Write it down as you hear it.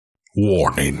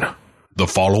Warning. The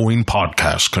following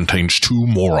podcast contains two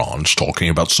morons talking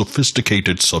about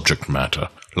sophisticated subject matter,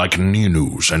 like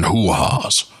news and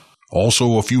hoo-has.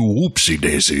 Also a few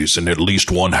whoopsie-daisies and at least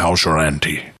one house or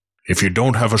auntie. If you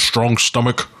don't have a strong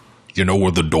stomach, you know where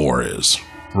the door is.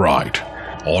 Right.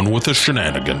 On with the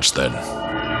shenanigans then.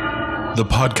 The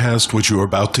podcast which you are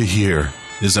about to hear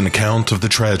is an account of the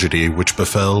tragedy which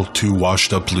befell two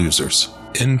washed-up losers.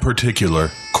 In particular,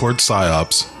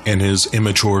 PSYOPS and his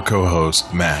immature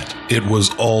co-host, Matt. It was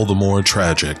all the more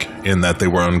tragic in that they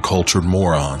were uncultured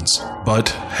morons. But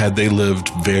had they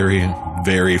lived very,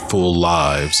 very full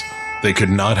lives, they could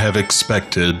not have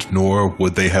expected, nor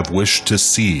would they have wished to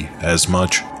see as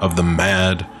much of the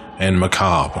mad and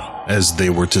macabre as they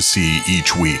were to see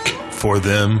each week. For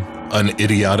them, an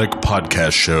idiotic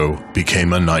podcast show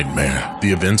became a nightmare.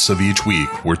 The events of each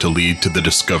week were to lead to the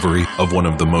discovery of one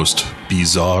of the most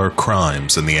bizarre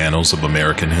crimes in the annals of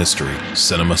American history,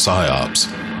 Cinema PSYOPS,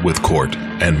 with Court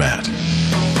and Matt.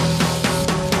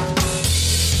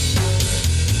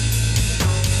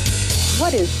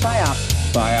 What is PSYOPS?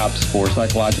 PSYOPS, for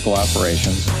psychological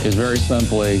operations, is very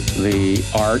simply the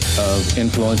art of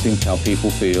influencing how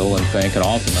people feel and think, and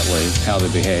ultimately how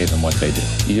they behave and what they do.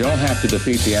 You don't have to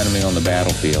defeat the enemy on the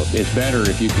battlefield. It's better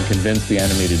if you can convince the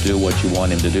enemy to do what you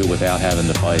want him to do without having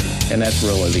to fight him. And that's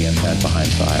really the intent behind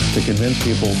PSYOPS, to convince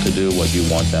people to do what you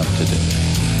want them to do.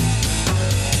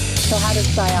 So how does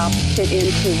PSYOPS fit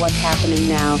into what's happening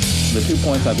now? The 2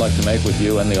 points I'd like to make with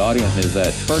you and the audience is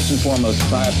that, first and foremost,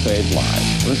 PSYOPS saves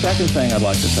lives. The second thing I'd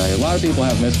like to say, a lot of people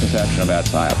have misconception about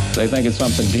PSYOPS. They think it's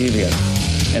something devious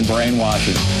and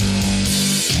brainwashing.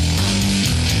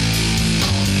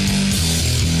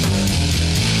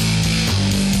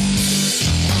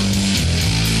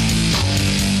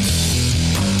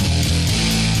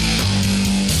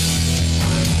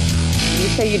 You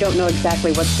say you don't know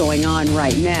exactly what's going on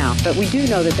right now, but we do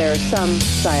know that there are some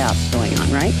PSYOPs going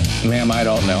on, right? Ma'am, I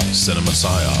don't know. Cinema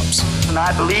PSYOPS. And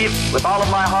I believe with all of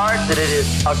my heart that it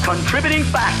is a contributing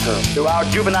factor to our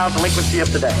juvenile delinquency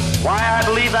of today. Why I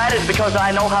believe that is because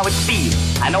I know how it feels.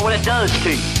 I know what it does to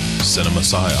you. Cinema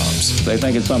PSYOPS. They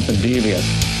think it's something devious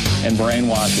and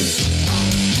brainwashing.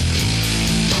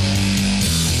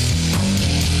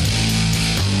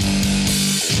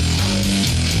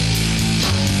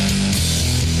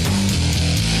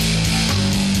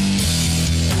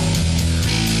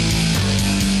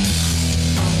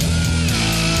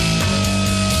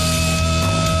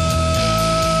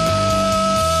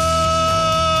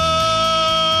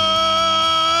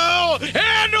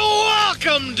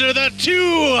 To the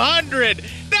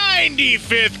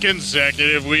 295th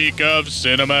consecutive week of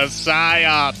Cinema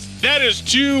PSYOPS. That is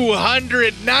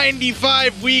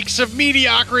 295 weeks of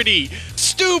mediocrity,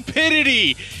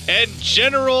 stupidity, and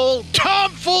general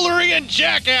tomfoolery and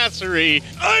jackassery.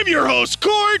 I'm your host,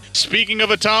 Court. Speaking of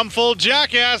a tomfool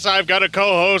jackass, I've got a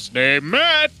co-host named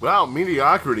Matt. Wow,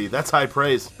 mediocrity. That's high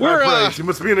praise. We're, high praise. You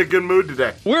must be in a good mood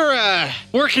today. We're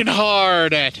working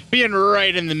hard at being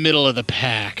right in the middle of the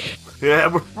pack. Yeah,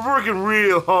 we're working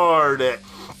real hard at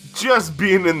just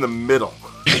being in the middle.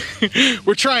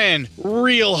 We're trying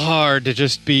real hard to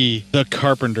just be the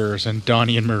Carpenters and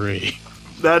Donnie and Marie.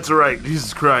 That's right,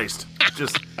 Jesus Christ.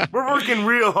 We're working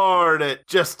real hard at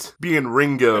just being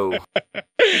Ringo.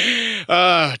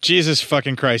 Jesus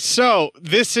fucking Christ. So,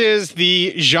 this is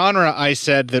the genre I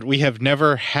said that we have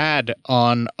never had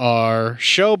on our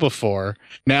show before.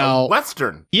 Now,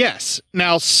 Western. Yes.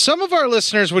 Now, some of our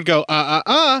listeners would go,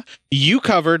 you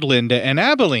covered Linda and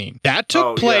Abilene. That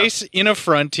took place in a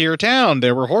frontier town.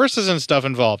 There were horses and stuff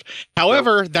involved.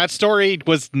 However, that story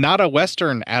was not a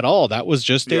Western at all. That was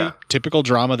just a typical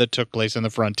drama that took place in the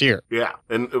frontier. Yeah,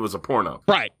 and it was a porno.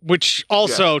 Right, which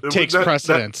also takes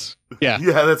precedence. Yeah,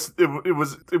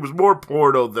 it was more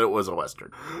porno than it was a Western.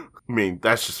 I mean,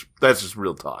 that's just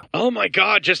real talk. Oh my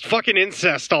God, just fucking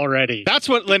incest already. That's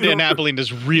what Linda and Abilene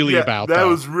is really about. That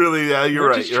was really you're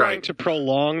right. We're just trying to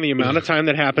prolong the amount of time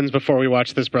that happens before we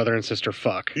watch this brother and sister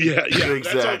fuck. Yeah, exactly.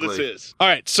 That's all this is. All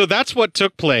right, so that's what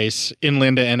took place in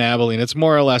Linda and Abilene. It's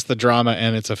more or less the drama,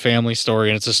 and it's a family story,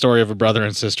 and it's a story of a brother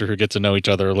and sister who get to know each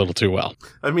other a little too well.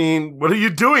 I mean, what are you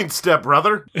doing,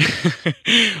 stepbrother?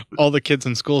 All the kids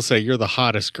in school say you're the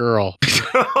hottest girl.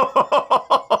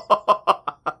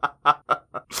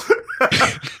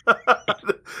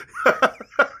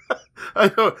 I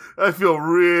I feel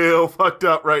real fucked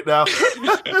up right now.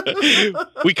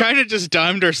 We kind of just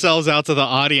dimed ourselves out to the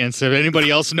audience. If anybody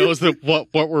else knows that what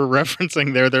we're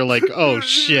referencing there, they're like, oh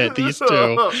shit, these two.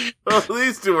 Oh,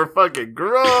 these two are fucking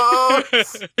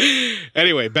gross.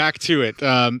 Anyway, back to it.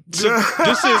 So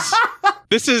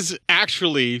this is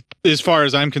actually, as far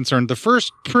as I'm concerned, the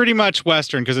first pretty much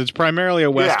Western, because it's primarily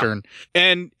a Western. Yeah.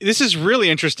 And this is really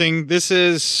interesting. This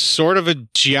is sort of a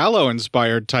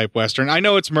giallo-inspired type Western. I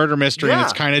know it's murder mystery, and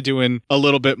it's kind of doing a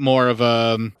little bit more of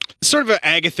a sort of an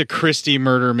Agatha Christie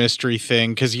murder mystery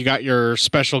thing, because you got your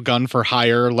special gun for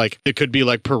hire, like it could be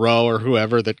like Poirot or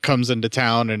whoever that comes into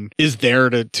town and is there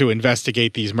to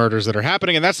investigate these murders that are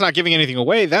happening. And that's not giving anything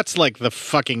away. That's like the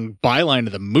fucking byline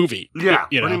of the movie. Yeah,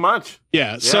 pretty much.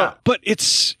 Yeah. So, but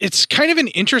it's kind of an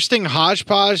interesting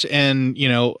hodgepodge and, you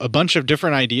know, a bunch of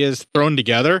different ideas thrown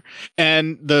together.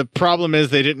 And the problem is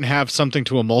they didn't have something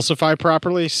to emulsify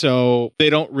properly. So they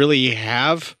don't really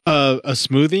have a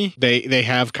smoothie. They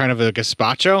have kind of a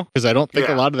gazpacho, because I don't think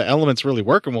a lot of the elements really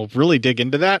work, and we'll really dig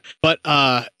into that. But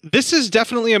this is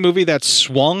definitely a movie that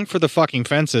swung for the fucking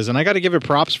fences. And I got to give it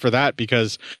props for that,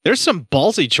 because there's some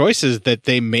ballsy choices that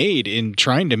they made in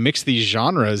trying to mix these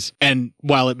genres. And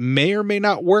while it may or may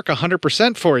not work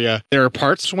 100% for you, there are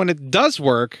parts when it does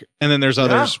work, and then there's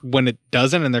others when it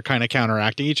doesn't, and they're kind of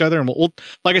counteracting each other. And we'll,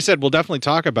 like I said, we'll definitely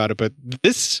talk about it, but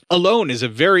this alone is a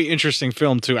very interesting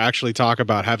film to actually talk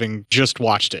about, having just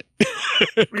watched it.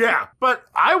 Yeah, but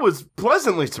I was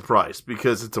pleasantly surprised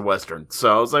because it's a Western.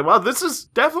 So I was like, wow, this is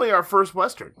definitely our first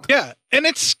Western. Yeah. And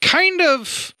it's kind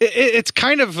of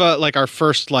like our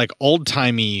first like old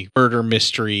timey murder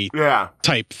mystery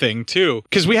type thing too,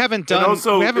 because we haven't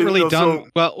really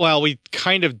done we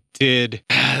kind of did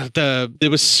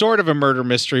it was sort of a murder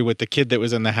mystery with the kid that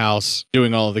was in the house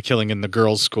doing all of the killing in the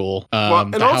girls' school,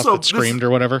 the house that screamed or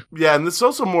whatever. Yeah, and this is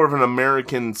also more of an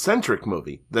American centric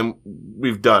movie than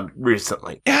we've done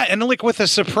recently. Yeah, and like with a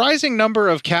surprising number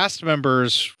of cast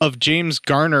members of James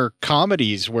Garner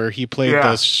comedies, where he played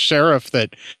the sheriff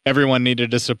that everyone needed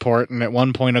to support, and at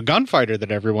one point a gunfighter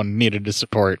that everyone needed to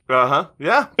support.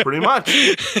 Yeah, pretty much.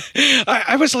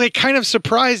 I was like kind of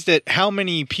surprised at how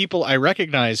many people I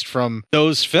recognized from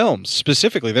those films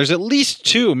specifically. There's at least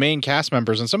 2 main cast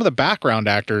members, and some of the background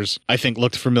actors I think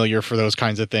looked familiar for those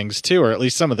kinds of things too, or at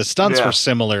least some of the stunts were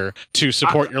similar to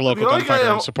support your local gunfighter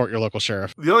and support your local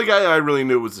sheriff. The only guy I really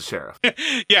knew was the sheriff.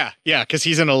 yeah, because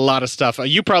he's in a lot of stuff.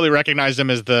 You probably recognized him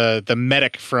as the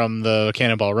medic from the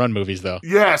Cannonball Run movies, though.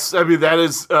 Yes, I mean that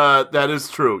is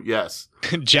true. Yes.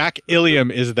 Jack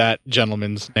Ilium is that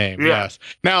gentleman's name. Yes.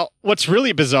 Now, what's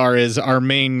really bizarre is our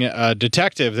main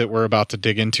detective that we're about to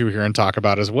dig into here and talk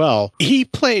about as well. He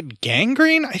played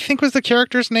Gangrene, I think was the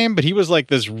character's name, but he was like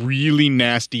this really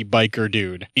nasty biker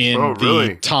dude in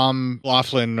the Tom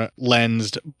Laughlin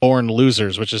lensed Born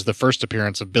Losers, which is the first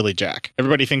appearance of Billy Jack.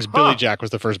 Everybody thinks Billy Jack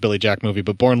was the first Billy Jack movie,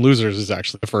 but Born Losers is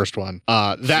actually the first one.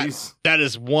 That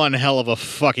is one hell of a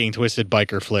fucking twisted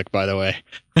biker flick, by the way.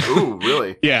 Ooh,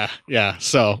 really? Yeah.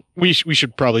 So we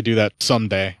should probably do that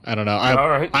someday. I don't know. All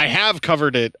right. I have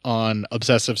covered it on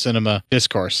Obsessive Cinema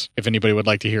Discourse, if anybody would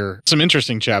like to hear some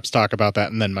interesting chaps talk about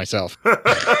that, and then myself.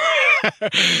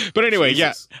 But anyway,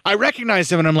 I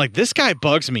recognized him, and I'm like, this guy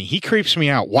bugs me. He creeps me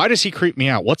out. Why does he creep me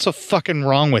out? What's so fucking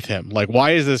wrong with him? Like,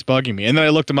 why is this bugging me? And then I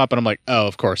looked him up, and I'm like, oh,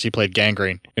 of course, he played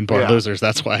Gangrene in Born Losers.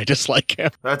 That's why I dislike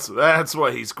him. That's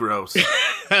why he's gross.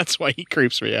 That's why he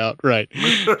creeps me out. Right.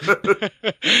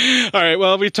 All right.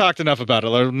 Well, we've talked enough about it.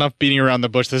 Enough beating around the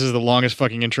bush. This is the longest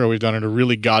fucking intro we've done in a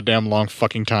really goddamn long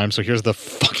fucking time. So here's the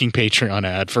fucking Patreon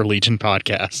ad for Legion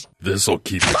Podcast. This'll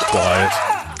keep it quiet.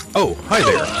 Oh, hi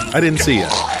there. I didn't see you.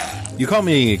 You caught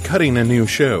me cutting a new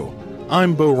show.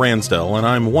 I'm Bo Ransdell, and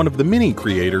I'm one of the many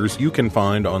creators you can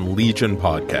find on Legion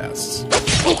Podcasts.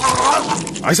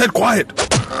 I said quiet!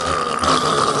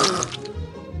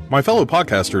 My fellow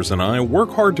podcasters and I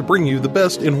work hard to bring you the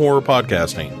best in horror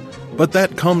podcasting, but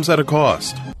that comes at a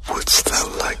cost. Wouldst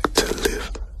thou like to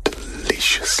live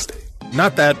deliciously?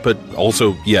 Not that, but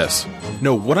also yes.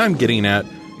 No, what I'm getting at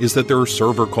is that there are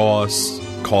server costs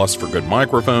for good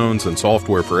microphones and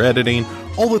software for editing,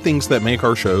 all the things that make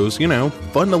our shows,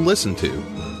 fun to listen to.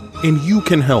 And you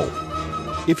can help.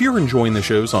 If you're enjoying the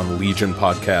shows on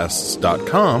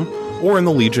legionpodcasts.com or in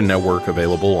the Legion Network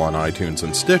available on iTunes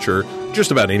and Stitcher,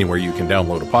 just about anywhere you can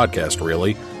download a podcast,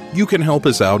 really, you can help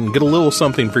us out and get a little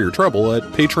something for your trouble at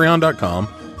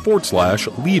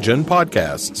patreon.com/Legion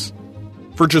Podcasts.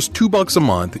 For just $2 a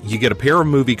month, you get a pair of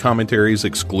movie commentaries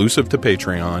exclusive to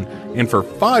Patreon, and for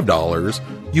 $5,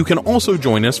 you can also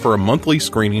join us for a monthly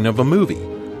screening of a movie.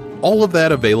 All of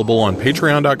that available on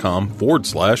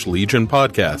patreon.com/Legion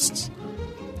Podcasts.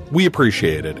 We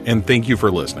appreciate it, and thank you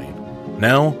for listening.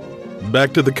 Now,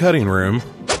 back to the cutting room.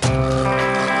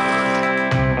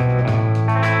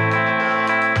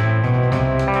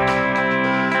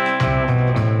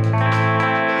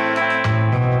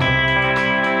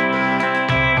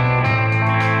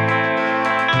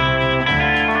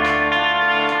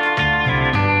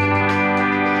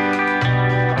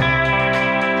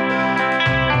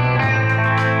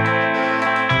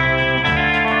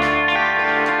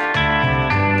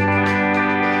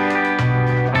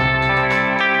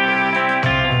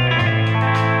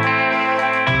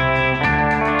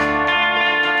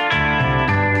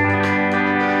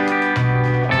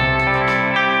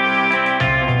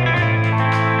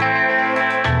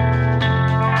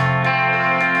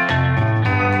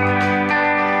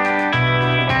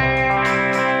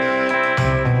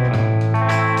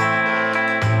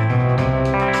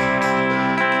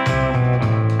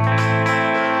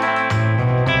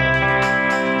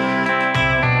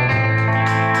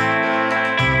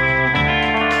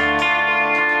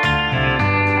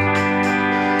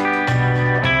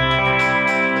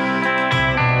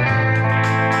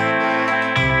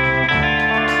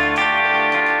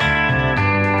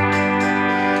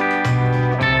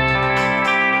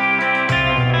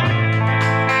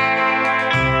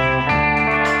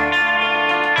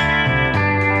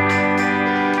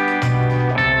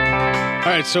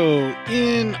 So,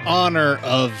 in honor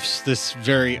of this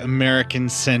very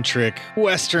American-centric,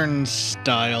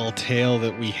 Western-style tale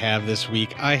that we have this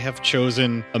week, I have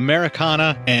chosen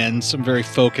Americana and some very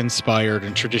folk-inspired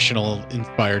and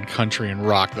traditional-inspired country and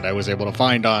rock that I was able to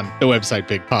find on the website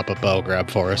Big Papa Bo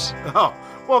grabbed for us. Oh,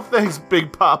 well, thanks,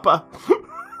 Big Papa.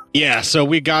 Yeah, so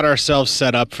we got ourselves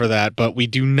set up for that, but we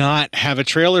do not have a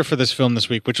trailer for this film this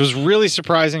week, which was really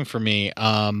surprising for me.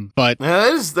 But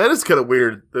yeah, that is kind of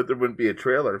weird that there wouldn't be a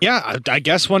trailer. Yeah, I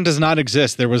guess one does not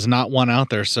exist. There was not one out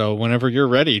there. So whenever you're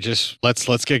ready, just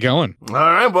let's get going. All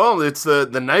right, well, it's the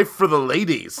Knife for the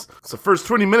Ladies. It's the first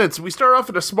 20 minutes. We start off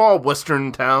in a small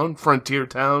western town, frontier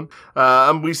town.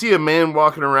 We see a man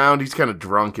walking around. He's kind of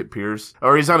drunk, it appears.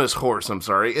 Or he's on his horse, I'm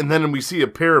sorry. And then we see a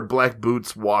pair of black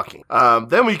boots walking.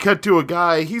 Then we cut to a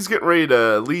guy. He's getting ready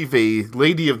to leave a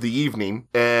lady of the evening.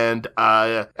 And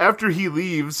after he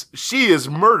leaves, she is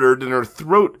murdered and her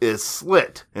throat is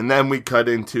slit. And then we cut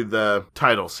into the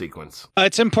title sequence.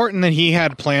 It's important that he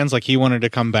had plans, like he wanted to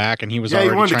come back and he was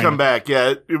already he wanted to come back. back.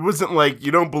 Yeah, it wasn't like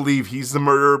you don't believe he's the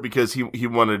murderer because he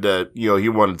wanted to, he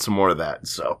wanted some more of that.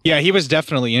 So yeah, he was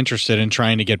definitely interested in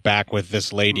trying to get back with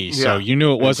this lady. So you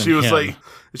knew it wasn't him.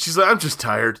 She's like, I'm just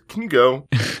tired. Can you go?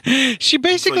 She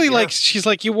basically she's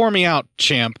like, you wore me out,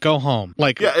 champ. Go home.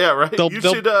 Like, yeah, right.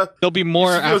 There'll be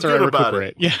more after I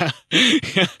recuperate. Yeah.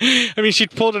 I mean, she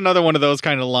pulled another one of those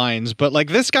kind of lines, but like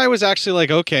this guy was actually like,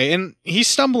 okay, and he's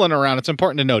stumbling around. It's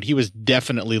important to note he was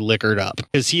definitely liquored up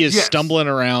because he is stumbling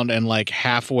around and like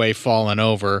halfway falling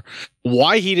over.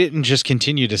 Why he didn't just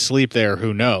continue to sleep there,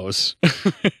 who knows?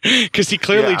 Because he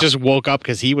clearly just woke up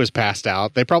because he was passed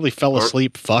out. They probably fell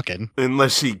asleep fucking.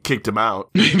 Unless she kicked him out.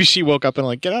 Maybe she woke up and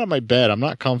like, get out of my bed. I'm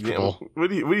not comfortable. Yeah,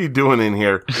 what are you doing in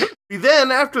here?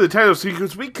 Then, after the title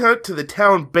sequence, we cut to the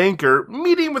town banker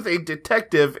meeting with a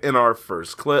detective in our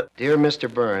first clip. Dear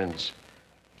Mr. Burns,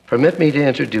 permit me to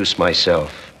introduce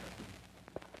myself.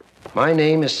 My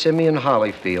name is Simeon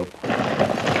Hollyfield,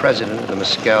 president of the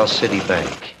Mescal City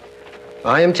Bank.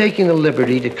 I am taking the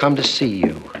liberty to come to see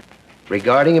you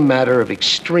regarding a matter of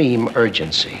extreme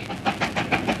urgency.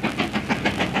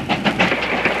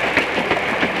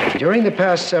 During the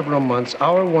past several months,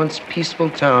 our once peaceful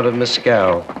town of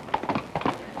Mescal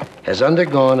has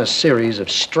undergone a series of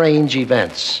strange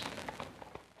events.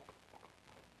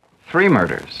 3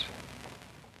 murders.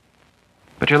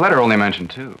 But your letter only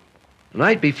mentioned 2. The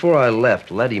night before I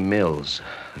left, Letty Mills,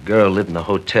 a girl lived in the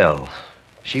hotel.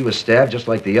 She was stabbed just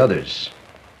like the others.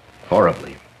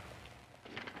 Horribly.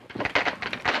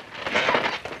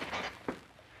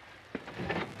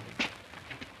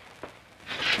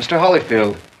 Mr.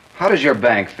 Hollyfield, how does your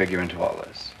bank figure into all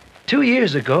this? 2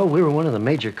 years ago, we were one of the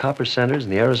major copper centers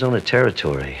in the Arizona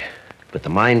Territory. But the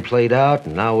mine played out,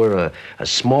 and now we're a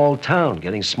small town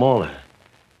getting smaller.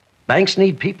 Banks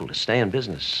need people to stay in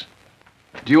business.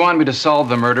 Do you want me to solve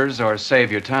the murders or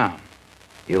save your town?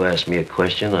 You asked me a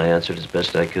question, I answered as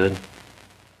best I could.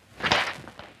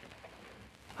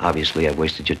 Obviously, I've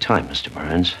wasted your time, Mr.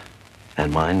 Burns.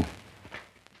 And mine.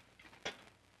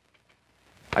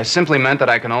 I simply meant that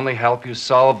I can only help you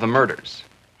solve the murders.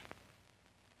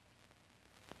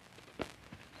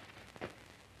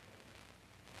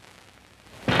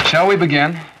 Shall we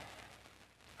begin?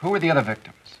 Who were the other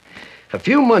victims? A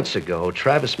few months ago,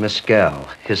 Travis Mescal,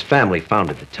 his family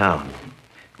founded the town.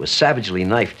 was savagely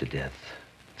knifed to death.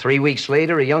 3 weeks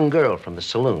later, a young girl from the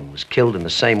saloon was killed in the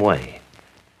same way.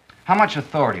 How much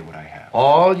authority would I have?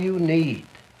 All you need.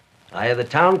 I have the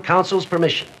town council's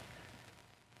permission.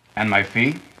 And my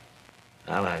fee?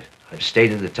 Well, I've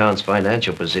stated the town's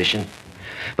financial position.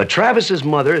 But Travis's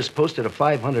mother has posted a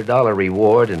 $500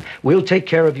 reward, and we'll take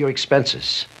care of your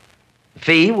expenses. The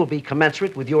fee will be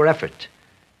commensurate with your effort.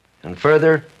 And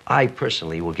further, I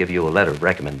personally will give you a letter of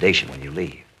recommendation when you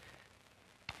leave.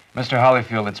 Mr.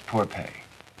 Hollyfield, it's poor pay,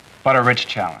 but a rich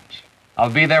challenge. I'll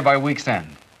be there by week's end.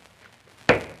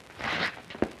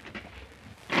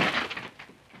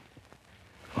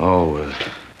 Oh,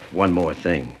 one more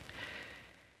thing.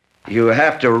 You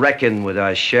have to reckon with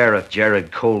our Sheriff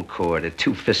Jared Coldcord, a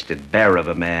two-fisted bear of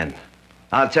a man.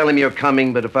 I'll tell him you're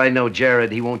coming, but if I know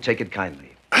Jared, he won't take it kindly.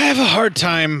 I have a hard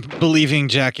time believing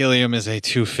Jack Gilliam is a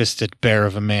two-fisted bear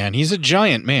of a man. He's a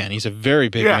giant man. He's a very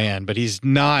big man, but he's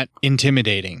not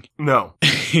intimidating. No,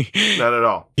 not at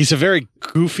all. He's a very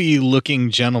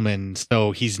goofy-looking gentleman,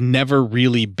 so he's never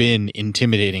really been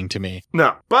intimidating to me.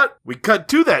 No, but we cut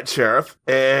to that sheriff,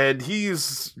 and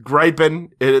he's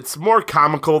griping. It's more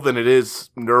comical than it is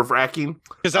nerve-wracking.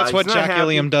 Because that's what Jack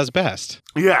Gilliam does best.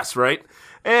 Yes, right?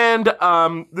 And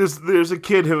there's a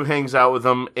kid who hangs out with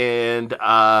him, and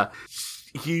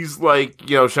he's like,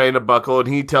 shining a buckle, and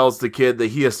he tells the kid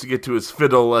that he has to get to his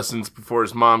fiddle lessons before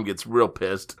his mom gets real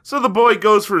pissed. So the boy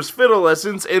goes for his fiddle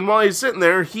lessons, and while he's sitting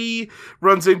there, he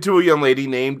runs into a young lady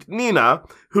named Nina,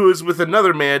 who is with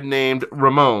another man named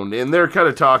Ramon, and they're kind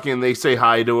of talking. They say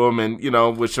hi to him and,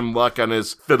 wish him luck on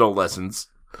his fiddle lessons.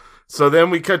 So then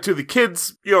we cut to the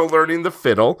kids, learning the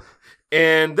fiddle.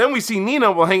 And then we see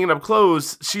Nina while hanging up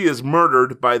clothes. She is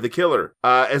murdered by the killer.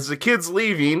 As the kid's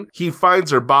leaving, he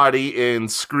finds her body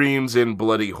and screams in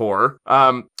bloody horror.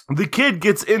 The kid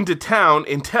gets into town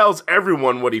and tells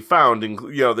everyone what he found. And,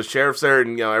 the sheriff's there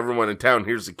and, everyone in town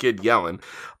hears the kid yelling.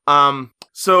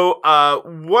 So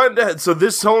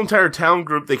this whole entire town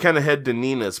group, they kind of head to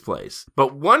Nina's place.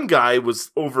 But one guy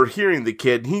was overhearing the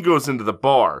kid, and he goes into the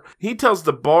bar. He tells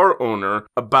the bar owner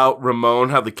about Ramon,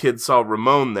 how the kid saw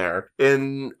Ramon there.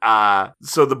 And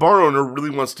so the bar owner really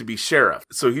wants to be sheriff.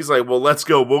 So he's like, well, let's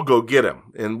go. We'll go get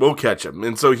him, and we'll catch him.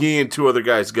 And so he and two other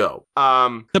guys go.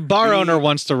 The bar owner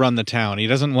wants to run the town. He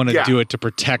doesn't want to do it to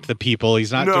protect the people.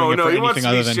 He's not doing it for anything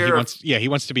other than he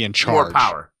wants to be in charge. More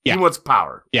power. Yeah. He wants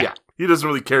power. Yeah. He doesn't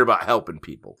really care about helping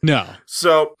people. No.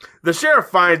 So the sheriff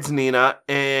finds Nina,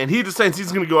 and he decides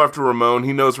he's going to go after Ramon.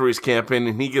 He knows where he's camping,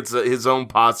 and he gets his own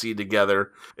posse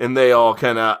together, and they all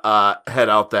kind of head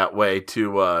out that way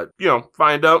to,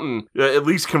 find out and at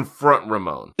least confront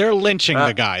Ramon. They're lynching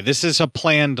the guy. This is a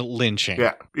planned lynching.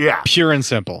 Yeah. Pure and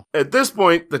simple. At this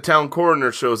point, the town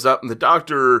coroner shows up, and the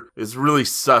doctor is really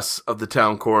sus of the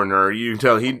town coroner. You can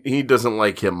tell he doesn't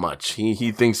like him much.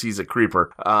 He thinks he's a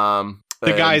creeper.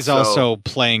 The guy's also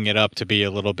playing it up to be a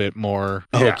little bit more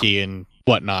hokey and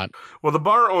whatnot. Well, the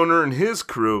bar owner and his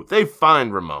crew, they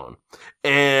find Ramon.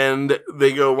 And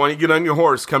they go, why don't you get on your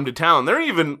horse, come to town? They're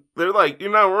like, we're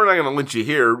not going to lynch you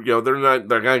here. They're not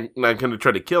going to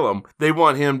try to kill him. They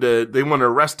want to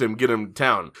arrest him, get him to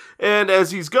town. And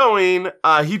as he's going,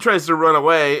 he tries to run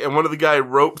away, and one of the guys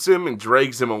ropes him and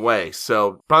drags him away.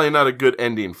 So probably not a good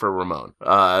ending for Ramon.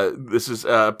 This is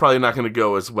probably not going to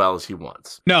go as well as he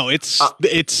wants. No, it's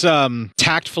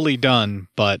tactfully done,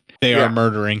 but they are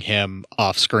murdering him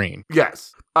off screen.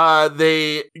 Yes.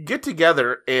 They get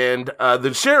together, and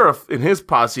the sheriff and his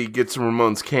posse gets to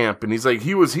Ramon's camp, and he's like,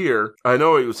 he was here. I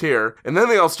know he was here. And then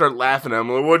they all start laughing at him.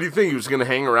 Like, what do you think? He was going to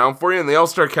hang around for you? And they all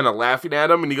start kind of laughing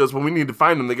at him, and he goes, well, we need to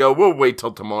find him. They go, we'll wait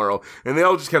till tomorrow. And they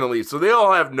all just kind of leave. So they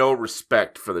all have no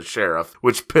respect for the sheriff,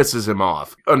 which pisses him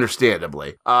off,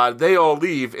 understandably. They all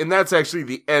leave, and that's actually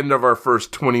the end of our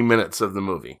first 20 minutes of the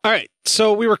movie. All right.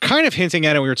 So we were kind of hinting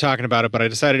at it, we were talking about it, but I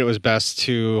decided it was best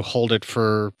to hold it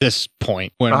for this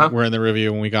point when we're in the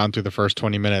review, when we gone through the first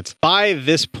 20 minutes. By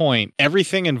this point,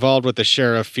 everything involved with the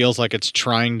sheriff feels like it's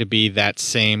trying to be that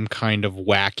same kind of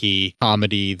wacky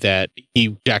comedy that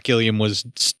Jack Gilliam was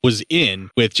in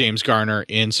with James Garner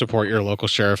in Support Your Local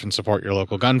Sheriff and Support Your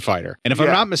Local Gunfighter. And if I'm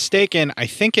not mistaken, I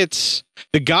think it's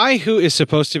the guy who is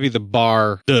supposed to be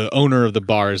the owner of the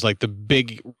bar is like the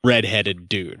big redheaded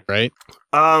dude, right?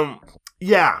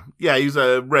 Yeah, he's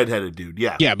a redheaded dude.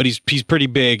 Yeah, but he's pretty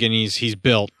big, and he's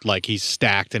built like he's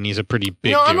stacked, and he's a pretty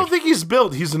big. No, dude. I don't think he's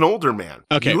built. He's an older man.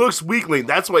 Okay, he looks weakling.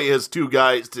 That's why he has two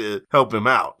guys to help him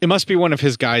out. It must be one of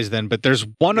his guys then. But there's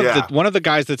one of the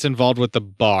guys that's involved with the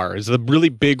bar is the really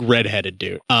big redheaded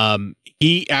dude.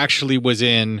 He actually was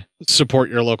in support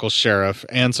your local sheriff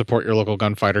and support your local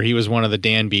gunfighter. He was one of the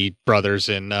Danby brothers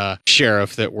in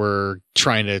Sheriff that were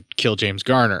trying to kill James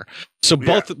Garner. So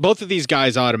both of these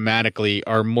guys automatically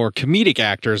are more comedic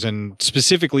actors, and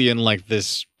specifically in like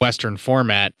this Western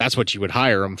format, that's what you would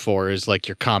hire them for, is like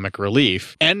your comic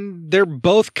relief. And they're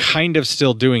both kind of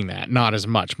still doing that, not as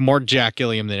much, more Jack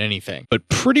Gilliam than anything. But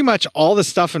pretty much all the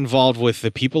stuff involved with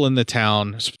the people in the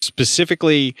town,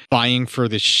 specifically vying for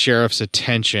the sheriff's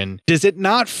attention, does it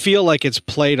not feel like it's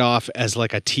played off as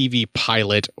like a TV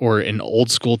pilot or an old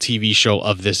school TV show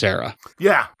of this era?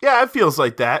 Yeah, it feels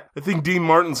like that. I think Dean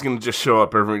Martin's going to just show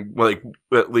up every, like,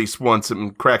 at least once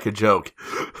and crack a joke.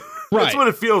 That's what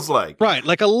it feels like. Right.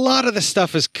 Like a lot of the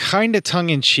stuff is kind of tongue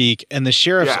in cheek, and the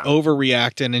sheriff's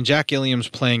overreacting, and Jack Gilliam's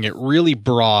playing it really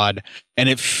broad, and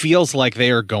it feels like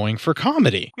they are going for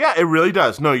comedy. Yeah, it really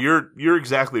does. No, you're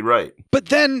exactly right. But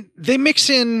then they mix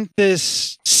in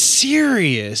this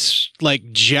serious,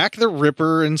 like Jack the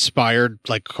Ripper inspired,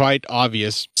 like quite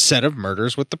obvious set of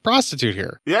murders with the prostitute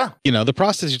here. Yeah. You know, the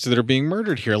prostitutes that are being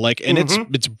murdered here. Like, and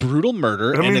it's brutal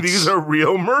murder. I mean, these are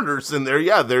real murders in there.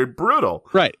 Yeah, they're brutal.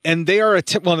 Right. And they are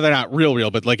well, they're not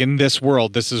real, but like in this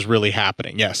world, this is really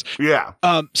happening. Yes. Yeah.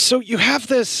 So you have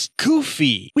this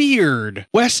goofy, weird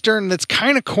Western that's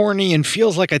kind of corny and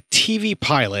feels like a TV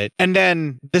pilot. And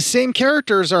then the same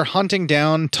characters are hunting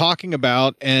down, talking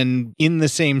about, and in the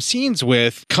same scenes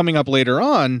with, coming up later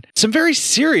on, some very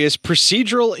serious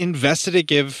procedural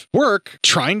investigative work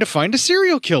trying to find a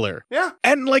serial killer. Yeah.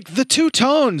 And like the two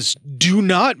tones do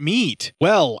not meet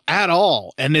well at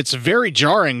all. And it's very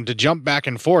jarring to jump back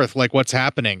and forth like what's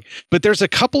happening. But there's a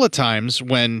couple of times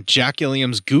when Jack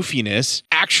Gilliam's goofiness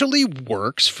actually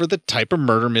works for the type of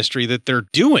murder mystery that they're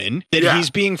doing, that he's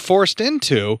being forced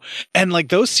into. And like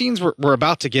those scenes we're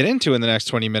about to get into in the next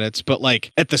 20 minutes. But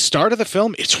like at the start of the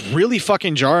film, it's really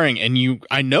fucking jarring. And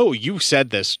I know you said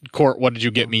this, Court, what did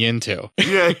you get me into?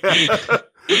 Yeah.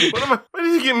 What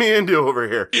did you get me into over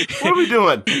here? What are we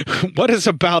doing? What is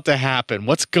about to happen?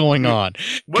 What's going on?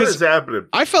 What is happening?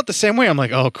 I felt the same way. I'm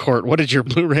like, oh, Court, what did your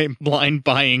Blu-ray blind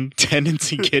buying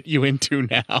tendency get you into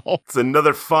now? It's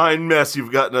another fine mess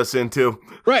you've gotten us into.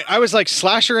 Right. I was like,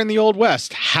 slasher in the Old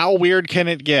West. How weird can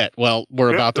it get? Well,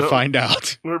 we're about to find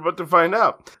out. We're about to find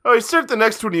out. Oh, we start the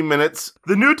next 20 minutes.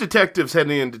 The new detective's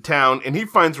heading into town, and he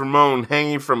finds Ramon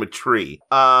hanging from a tree.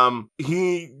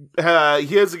 He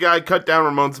has a guy cut down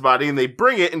Ramon's body, and they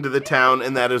bring it into the town,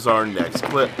 and that is our next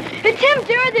clip. It's him,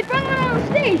 Jared. They brought him on the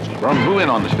stage. Brought who in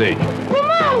on the stage?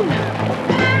 Ramon!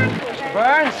 Mr.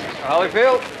 Burns? Mr.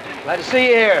 Holyfield? Glad to see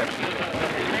you here.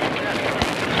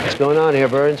 What's going on here,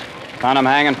 Burns? Found him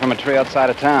hanging from a tree outside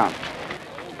of town.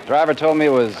 Driver told me it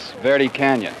was Verde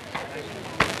Canyon.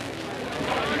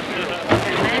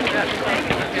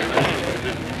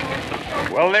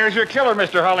 Well, there's your killer,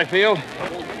 Mr. Holyfield.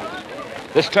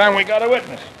 This time we got a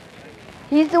witness.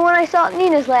 He's the one I saw at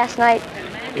Nina's last night.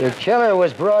 Your killer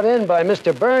was brought in by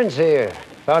Mr. Burns here.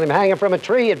 Found him hanging from a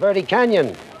tree at Verde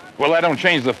Canyon. Well, that don't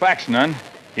change the facts none.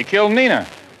 He killed Nina.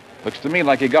 Looks to me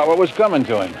like he got what was coming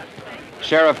to him.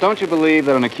 Sheriff, don't you believe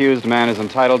that an accused man is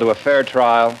entitled to a fair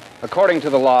trial, according to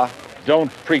the law?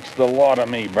 Don't preach the law to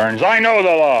me, Burns. I know the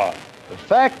law. The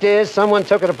fact is, someone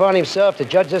took it upon himself to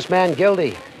judge this man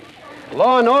guilty.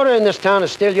 Law and order in this town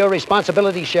is still your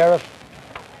responsibility, Sheriff.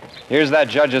 Here's that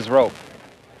judge's rope.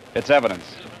 It's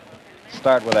evidence.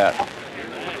 Start with that.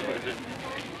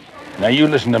 Now, you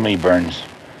listen to me, Burns.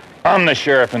 I'm the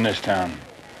sheriff in this town,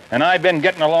 and I've been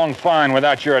getting along fine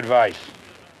without your advice.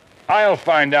 I'll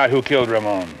find out who killed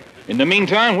Ramon. In the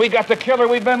meantime, we got the killer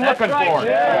we've been looking for.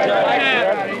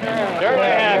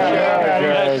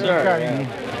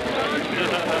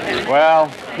 Well,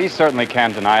 he certainly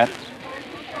can't deny it.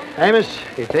 Amos,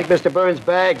 you take Mr. Burns'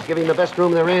 bag, give him the best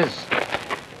room there is.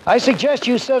 I suggest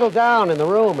you settle down in the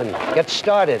room and get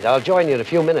started. I'll join you in a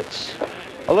few minutes.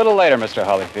 A little later, Mr.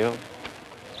 Holyfield.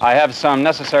 I have some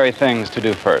necessary things to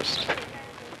do first.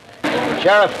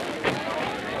 Sheriff.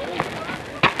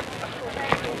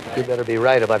 You better be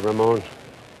right about Ramon.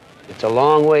 It's a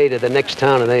long way to the next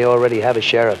town, and they already have a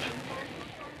sheriff.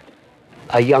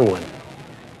 A young one.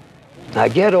 Now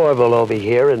get Orville over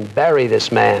here and bury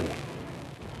this man.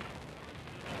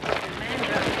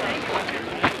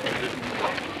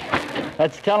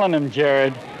 That's telling him,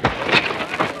 Jared.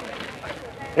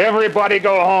 Everybody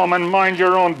go home and mind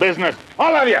your own business.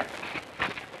 All of you.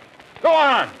 Go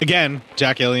on. Again,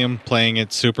 Jack Gilliam playing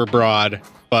it super broad,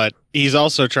 but he's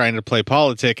also trying to play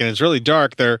politic, and it's really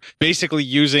dark. They're basically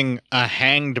using a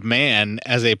hanged man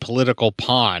as a political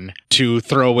pawn to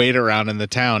throw weight around in the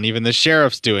town. Even the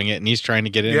sheriff's doing it, and he's trying to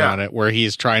get in on it, where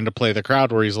he's trying to play the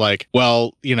crowd, where he's like,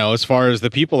 well, you know, as far as the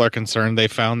people are concerned, they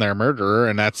found their murderer,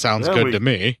 and that sounds good to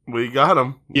me. We got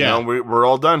him. Yeah. You know, we're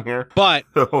all done here. But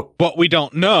what we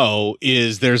don't know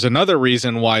is there's another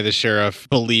reason why the sheriff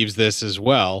believes this as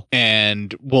well,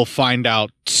 and we'll find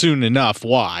out soon enough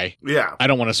why. Yeah. I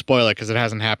don't want to spoil it because it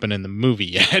hasn't happened in the movie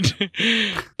yet.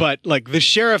 But like the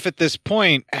sheriff at this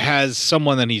point has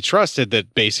someone that he trusted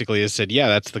that basically has said, yeah,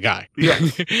 that's the guy. Yeah.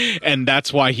 And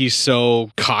that's why he's so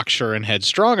cocksure and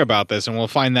headstrong about this. And we'll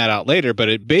find that out later. But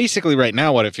it basically right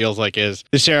now what it feels like is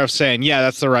the sheriff saying, yeah,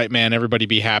 that's the right man. Everybody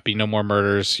be happy. No more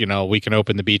murders. You know, we can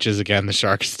open the beaches again. The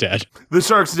shark's dead. The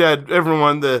shark's dead.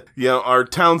 Everyone, our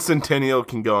town centennial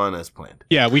can go on as planned.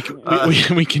 Yeah, we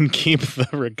can keep the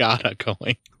regatta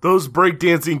going. Those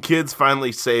breakdancing kids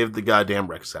finally saved the goddamn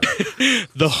rec center.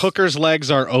 The hooker's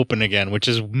legs are open again, which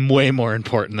is way more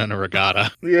important than a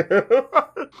regatta. Yeah.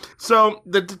 So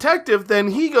the detective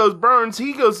then Burns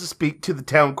goes to speak to the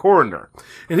town coroner.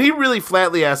 And he really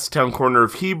flatly asks the town coroner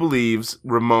if he believes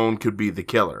Ramon could be the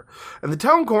killer. And the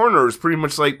town coroner is pretty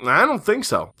much like, I don't think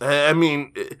so. I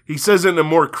mean, he says it in a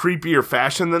more creepier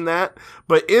fashion than that.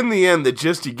 But in the end, the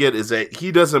gist you get is that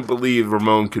he doesn't believe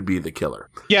Ramon could be the killer.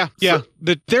 Yeah.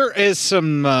 There is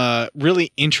some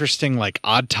really interesting, like,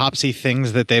 autopsy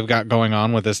things that they've got going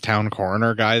on with this town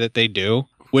coroner guy that they do.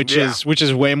 Which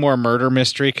is way more murder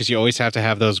mystery because you always have to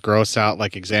have those gross out,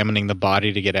 like examining the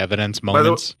body to get evidence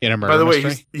moments in a murder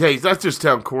mystery. He's not just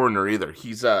town coroner either.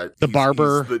 He's the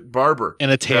barber. He's the barber.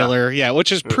 And a tailor. Yeah,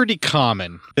 which is pretty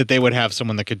common that they would have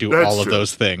someone that could do all of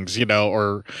those things, you know,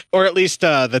 or at least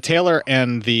the tailor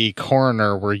and the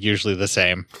coroner were usually the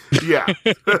same. Yeah.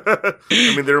 I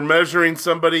mean, they're measuring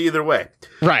somebody either way.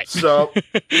 Right. So.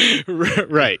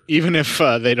 Right. Even if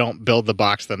they don't build the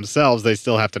box themselves, they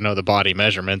still have to know the body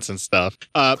measurements and stuff.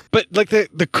 But like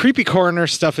the creepy coroner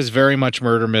stuff is very much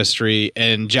murder mystery,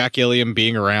 and Jack Gilliam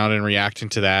being around and reacting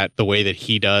to that the way that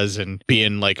he does and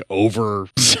being like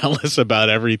overzealous about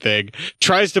everything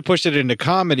tries to push it into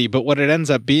comedy, but what it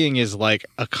ends up being is like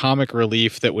a comic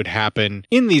relief that would happen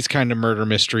in these kind of murder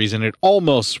mysteries, and it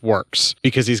almost works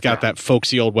because he's got that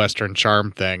folksy old Western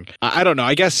charm thing. I don't know.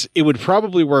 I guess it would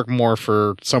probably work more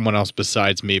for someone else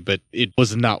besides me, but it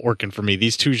was not working for me.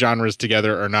 These two genres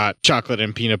together are not chocolate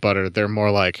and peanut butter. They're more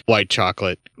like white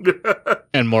chocolate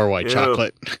and more white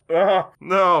chocolate.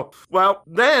 No. Well,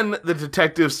 then the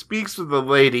detective speaks with the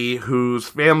lady whose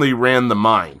family ran the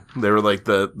mine. They were like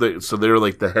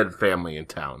the head family in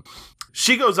town.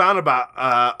 She goes on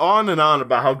and on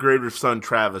about how great her son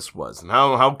Travis was and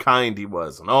how kind he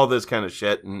was and all this kind of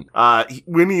shit. And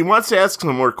when he wants to ask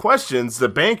some more questions, the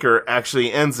banker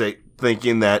actually ends it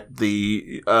thinking that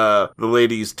the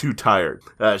lady's too tired.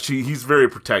 He's very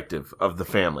protective of the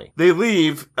family. They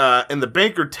leave, and the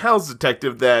banker tells the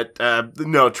detective that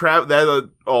that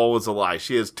all was a lie.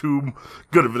 She has too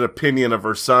good of an opinion of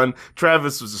her son.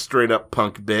 Travis was a straight up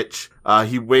punk bitch.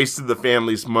 He wasted the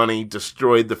family's money,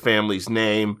 destroyed the family's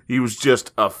name. He was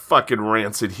just a fucking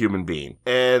rancid human being.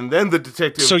 And then the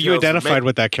detective. So you identified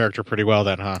with that character pretty well,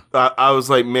 then, huh? I was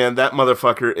like, man, that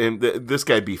motherfucker and this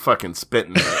guy be fucking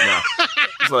spitting right now.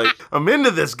 It's like, I'm into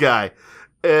this guy.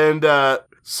 And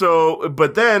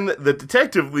but then the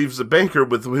detective leaves the banker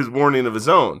with his warning of his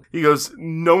own. He goes,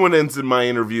 no one ends in my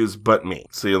interviews but me.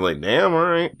 So you're like, damn, all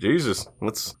right, Jesus,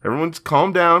 everyone's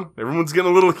calm down. Everyone's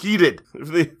getting a little heated.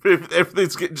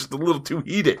 Everything's getting just a little too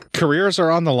heated. Careers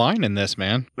are on the line in this,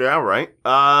 man. Yeah, right.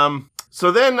 So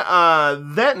then,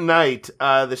 that night,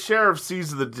 the sheriff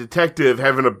sees the detective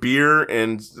having a beer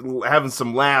and having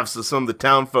some laughs with some of the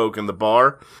town folk in the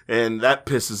bar, and that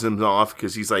pisses him off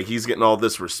because he's getting all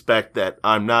this respect that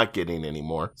I'm not getting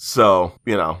anymore. So,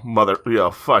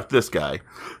 fuck this guy.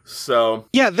 So.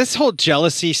 Yeah, this whole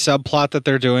jealousy subplot that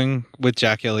they're doing with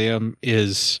Jack Gilliam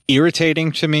is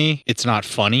irritating to me. It's not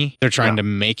funny. They're trying to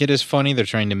make it as funny. They're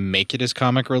trying to make it as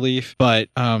comic relief. But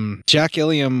Jack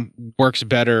Gilliam works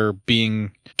better being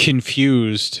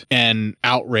confused and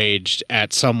outraged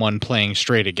at someone playing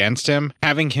straight against him.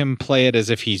 Having him play it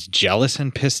as if he's jealous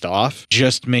and pissed off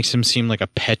just makes him seem like a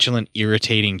petulant,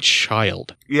 irritating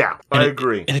child. Yeah, I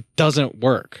agree. And it doesn't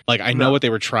work. Like, I know what they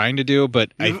were trying to do,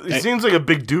 but he seems like a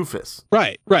big doofus.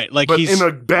 Right. Like, but in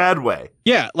a bad way.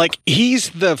 Yeah, like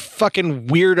he's the fucking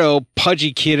weirdo,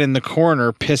 pudgy kid in the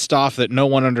corner, pissed off that no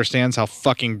one understands how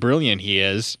fucking brilliant he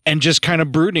is, and just kind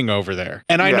of brooding over there.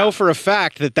 And I know for a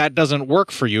fact that doesn't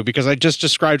work for you because I just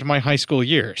described my high school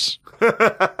years.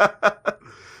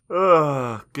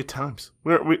 Good times.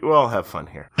 We all have fun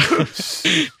here.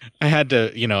 I had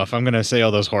to, if I'm going to say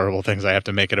all those horrible things, I have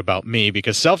to make it about me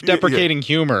because self-deprecating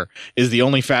humor is the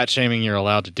only fat shaming you're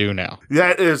allowed to do now.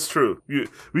 That is true. You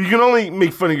can only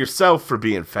make fun of yourself for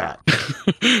being fat.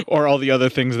 Or all the other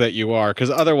things that you are, because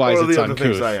otherwise it's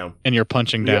uncouth I am. And you're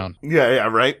punching down. Yeah,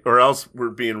 right? Or else we're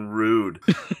being rude.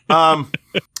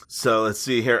 So let's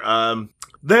see here.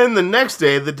 Then the next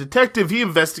day, the detective, he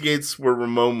investigates where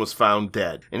Ramon was found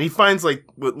dead. And he finds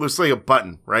what looks like a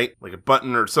button, right? Like a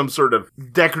button or some sort of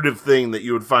decorative thing that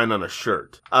you would find on a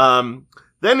shirt.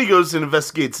 Then he goes and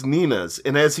investigates Nina's.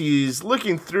 And as he's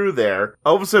looking through there,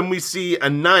 all of a sudden we see a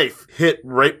knife hit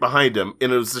right behind him.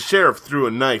 And it was the sheriff threw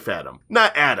a knife at him.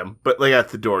 Not at him, but at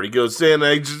the door. He goes, and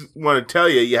I just want to tell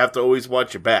you, you have to always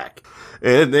watch your back.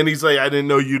 And then he's like, I didn't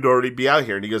know you'd already be out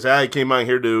here. And he goes, I came out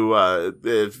here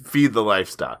to feed the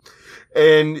livestock.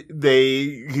 And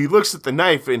he looks at the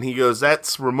knife and he goes,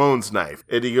 that's Ramon's knife.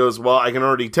 And he goes, well, I can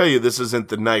already tell you this isn't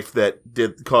the knife that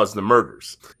did cause the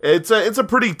murders. It's a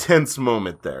pretty tense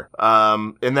moment there.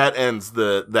 And that ends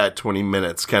that 20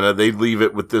 minutes. They leave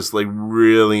it with this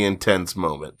really intense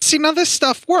moment. See, now this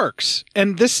stuff works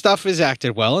and this stuff is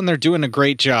acted well and they're doing a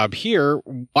great job here.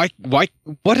 Why,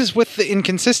 what is with the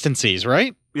inconsistencies,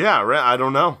 right? Yeah, right. I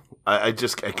don't know. I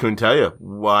couldn't tell you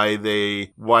why they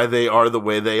are the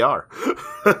way they are.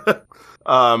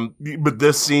 But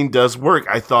this scene does work.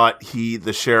 I thought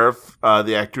the sheriff,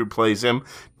 the actor who plays him,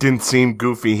 didn't seem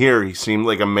goofy here. He seemed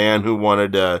like a man who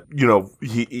wanted to,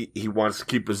 he wants to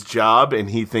keep his job and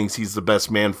he thinks he's the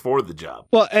best man for the job.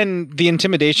 Well, and the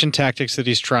intimidation tactics that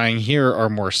he's trying here are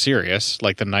more serious,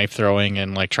 like the knife throwing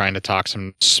and trying to talk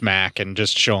some smack and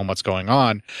just show him what's going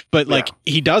on. But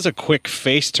he does a quick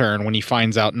face turn when he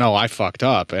finds out, no, I fucked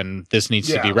up and this needs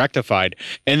to be rectified.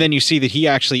 And then you see that he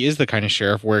actually is the kind of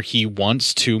sheriff where he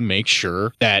wants to make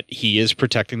sure that he is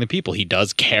protecting the people. He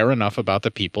does care enough about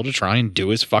the people to try and do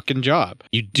his fucking job.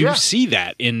 You do see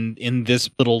that in this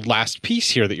little last piece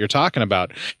here that you're talking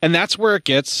about. And that's where it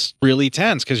gets really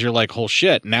tense because you're like, oh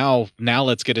shit, now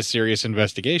let's get a serious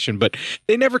investigation. But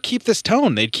they never keep this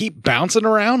tone. They keep bouncing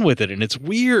around with it and it's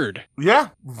weird. Yeah,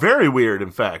 very weird,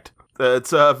 in fact.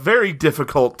 It's very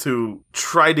difficult to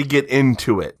try to get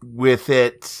into it with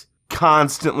it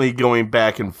constantly going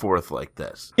back and forth like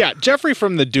this. Yeah, Jeffrey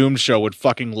from the Doom Show would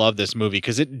fucking love this movie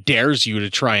because it dares you to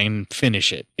try and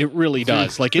finish it. It really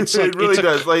does.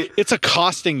 It's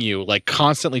accosting you,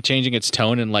 constantly changing its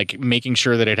tone and making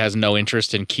sure that it has no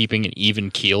interest in keeping an even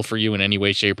keel for you in any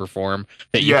way, shape, or form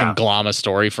that you can glom a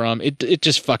story from. It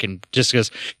just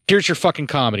goes, here's your fucking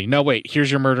comedy. No, wait,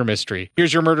 here's your murder mystery.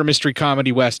 Here's your murder mystery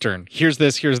comedy western. Here's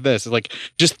this, here's this. It's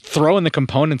just throwing the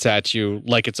components at you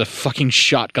like it's a fucking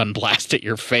shotgun blast at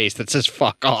your face that says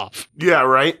fuck off. Yeah,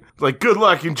 right? Good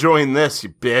luck enjoying this, you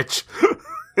bitch.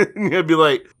 And you'd be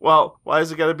like, well, why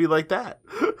is it gotta be like that?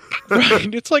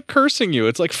 Right? It's like cursing you.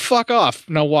 It's like, fuck off.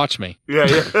 Now watch me. Yeah.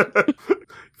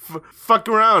 Fuck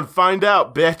around, find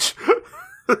out, bitch.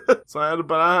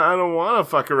 But I don't want to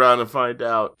fuck around and find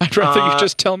out. I'd rather you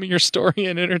just tell me your story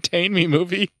and entertain me,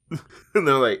 movie. And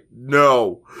they're like,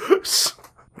 no.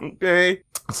 Okay.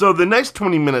 So the next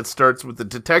 20 minutes starts with the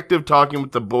detective talking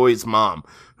with the boy's mom,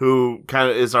 who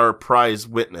kind of is our prize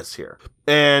witness here.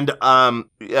 And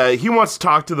he wants to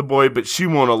talk to the boy, but she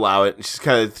won't allow it.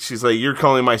 She's like, you're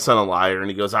calling my son a liar. And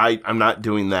he goes, I'm not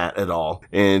doing that at all.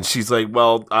 And she's like,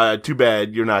 well, too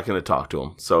bad you're not going to talk to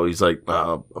him. So he's like,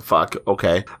 fuck,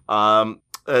 okay.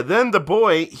 Then the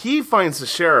boy, he finds the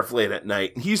sheriff late at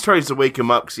night. He tries to wake him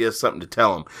up because he has something to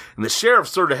tell him. And the sheriff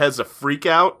sort of has a freak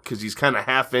out because he's kind of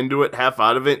half into it, half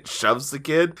out of it, shoves the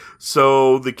kid.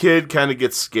 So the kid kind of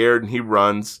gets scared and he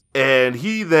runs. And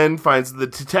he then finds the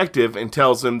detective and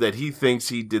tells him that he thinks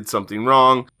he did something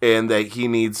wrong and that he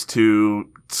needs to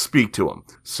speak to him.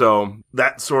 So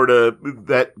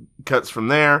that cuts from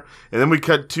there. And then we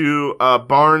cut to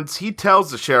Barnes. He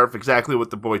tells the sheriff exactly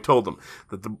what the boy told him,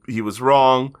 that he was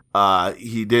wrong.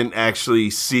 He didn't actually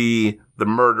see the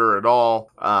murder at all.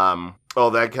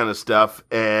 All that kind of stuff.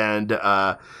 And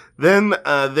then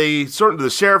the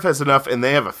sheriff has enough and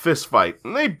they have a fist fight.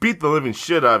 And they beat the living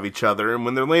shit out of each other. And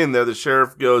when they're laying there, the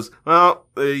sheriff goes, well,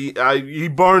 the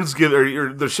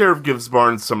sheriff gives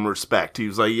Barnes some respect. He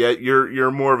was like, yeah,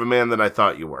 you're more of a man than I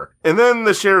thought you were. And then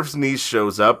the sheriff's niece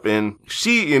shows up and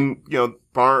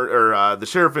the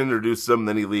sheriff introduces him,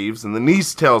 then he leaves, and the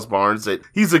niece tells Barnes that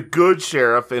he's a good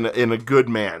sheriff and a good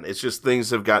man. It's just things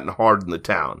have gotten hard in the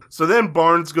town. So then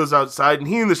Barnes goes outside, and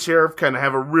he and the sheriff kind of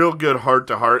have a real good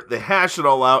heart-to-heart. They hash it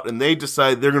all out, and they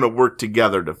decide they're going to work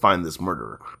together to find this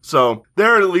murderer. So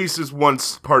there at least is one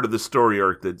part of the story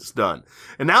arc that's done.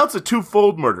 And now it's a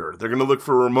twofold murderer. They're going to look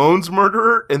for Ramon's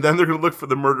murderer, and then they're going to look for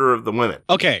the murderer of the women.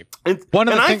 Okay. And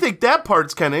I think that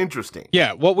part's kind of interesting.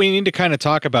 Yeah, what we need to kind of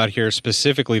talk about here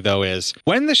specifically, though, is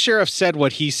when the sheriff said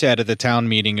what he said at the town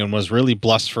meeting and was really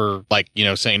bluster for, like, you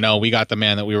know, saying, no, we got the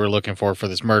man that we were looking for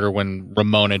this murder when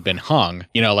Ramon had been hung.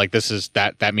 You know, like, this is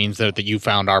that means that you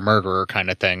found our murderer kind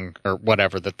of thing, or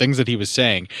whatever. The things that he was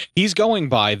saying. He's going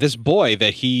by this boy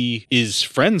that he is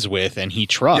friends with and he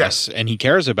trusts and he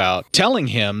cares about, telling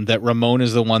him that Ramon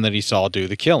is the one that he saw do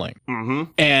the killing.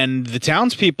 Mm-hmm. And the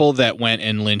townspeople that went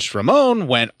and lynched Ramon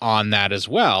went on that as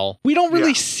well. We don't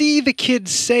really see the kid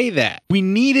say that. We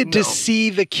needed to see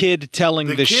the kid telling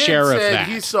the sheriff said that.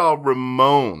 He saw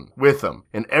Ramon with him,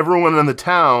 and everyone in the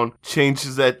town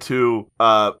changes that to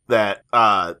that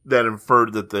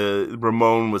inferred that the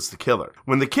Ramon was the killer.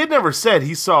 When the kid never said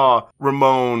he saw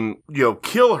Ramon,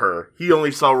 kill her, he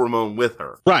only saw Ramon with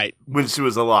her. Right. When she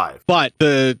was alive. But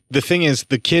the thing is,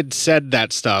 the kid said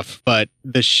that stuff, but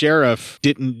the sheriff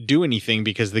didn't do anything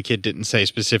because the kid didn't say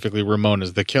specifically Ramon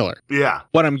is the killer. Yeah.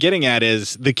 What I'm getting at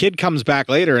is the kid comes back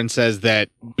later and says that,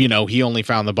 he only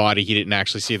found the body. He didn't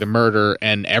actually see the murder.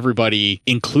 And everybody,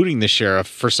 including the sheriff,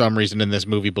 for some reason in this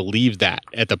movie, believed that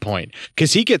at the point.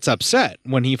 Because he gets upset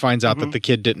when he finds out that the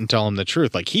kid didn't tell him the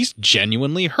truth. Like, he's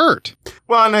genuinely hurt.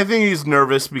 Well, and I think he's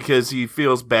nervous because he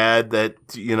feels bad that,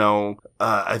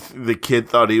 the kid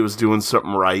thought he was doing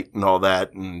something right and all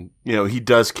that. And, he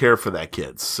does care for that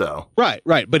kid, so. Right.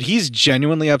 But he's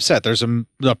genuinely upset. There's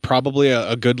probably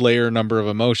a good layer number of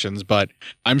emotions, but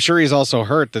I'm sure he's also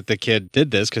hurt that the kid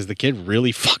did this because the kid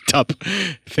really fucked up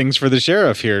things for the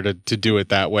sheriff here to do it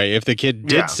that way, if the kid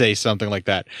did say something like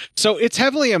that. So it's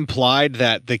heavily implied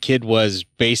that the kid was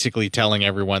basically telling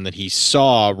everyone that he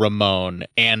saw Ramon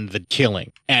and the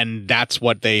killing, and that's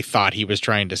what they thought he was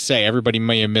trying to say. Everybody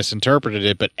may have misinterpreted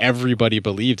it, but everybody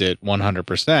believed it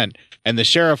 100%. And the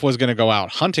sheriff was going to go out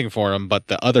hunting for him, but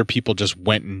the other people just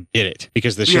went and did it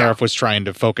because the sheriff was trying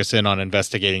to focus in on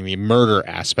investigating the murder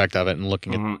aspect of it and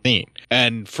looking at the scene.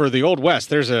 And for the Old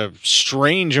West, there's a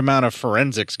strange amount of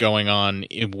forensics going on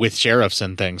with sheriffs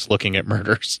and things looking at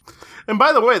murders. And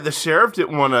by the way, the sheriff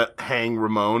didn't want to hang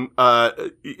Ramon,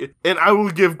 and I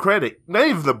will give credit. Not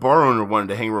even the bar owner wanted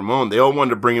to hang Ramon. They all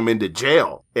wanted to bring him into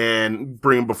jail and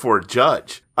bring him before a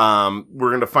judge. We're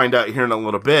going to find out here in a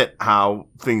little bit how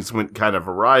things went kind of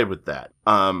awry with that.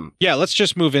 Yeah, let's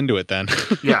just move into it then.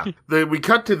 We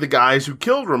cut to the guys who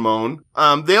killed Ramon.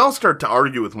 They all start to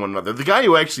argue with one another. The guy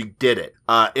who actually did it,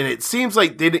 and it seems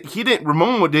like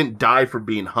Ramon didn't die for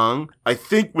being hung. I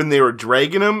think when they were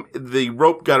dragging him, the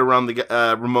rope got around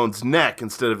Ramon's neck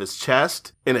instead of his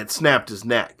chest, and it snapped his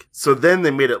neck. So then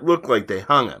they made it look like they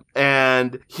hung him.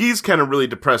 And he's kind of really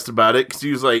depressed about it because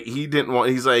he's like,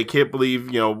 I can't believe,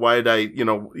 why did I,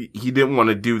 he didn't want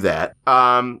to do that.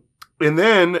 And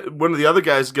then one of the other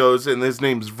guys goes, and his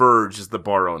name's Verge, is the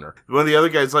bar owner. One of the other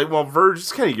guys like, well, Verge,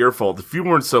 it's kind of your fault. If you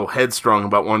weren't so headstrong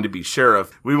about wanting to be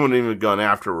sheriff, we wouldn't even have gone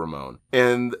after Ramon.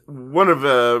 And one of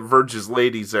Verge's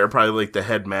ladies there, probably like the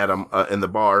head madam in the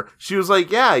bar, she was like,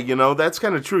 yeah, that's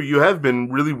kind of true. You have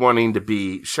been really wanting to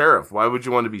be sheriff. Why would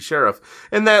you want to be sheriff?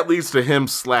 And that leads to him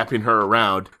slapping her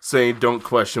around, saying, don't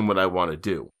question what I want to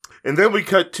do. And then we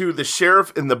cut to the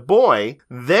sheriff and the boy.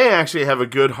 They actually have a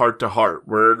good heart-to-heart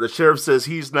where the sheriff says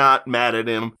he's not mad at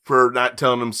him for not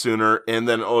telling him sooner. And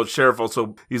then sheriff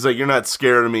also, he's like, you're not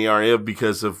scared of me, are you?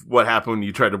 Because of what happened when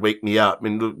you tried to wake me up.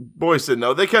 And the boy said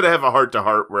no. They kind of have a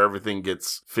heart-to-heart where everything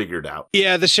gets figured out.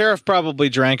 Yeah, the sheriff probably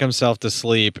drank himself to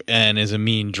sleep and is a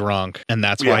mean drunk. And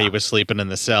that's why he was sleeping in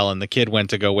the cell. And the kid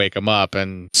went to go wake him up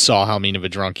and saw how mean of a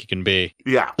drunk he can be.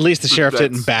 Yeah. At least the sheriff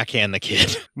didn't backhand the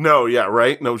kid. No, yeah,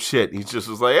 right? No shit. He just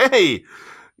was like, hey,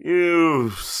 you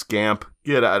scamp,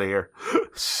 get out of here.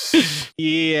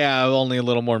 Yeah, only a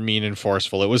little more mean and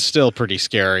forceful. It was still pretty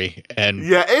scary. And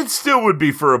yeah, it still would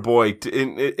be for a boy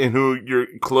in who you're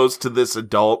close to this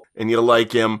adult and you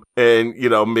like him. And,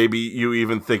 maybe you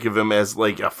even think of him as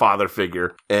like a father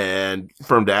figure. And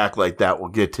for him to act like that will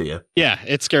get to you. Yeah,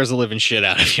 it scares the living shit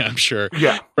out of you, I'm sure.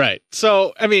 Yeah. Right.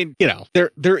 So, I mean,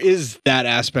 there is that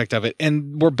aspect of it.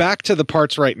 And we're back to the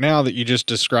parts right now that you just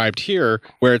described here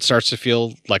where it starts to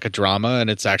feel like a drama and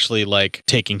it's actually like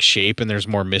taking shape and there's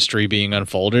there's more mystery being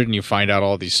unfolded, and you find out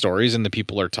all these stories and the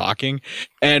people are talking.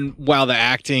 And while the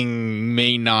acting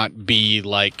may not be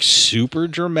like super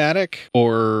dramatic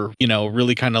or, you know,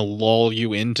 really kind of lull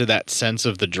you into that sense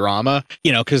of the drama,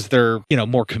 you know, because they're, you know,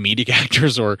 more comedic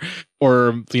actors or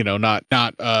you know, not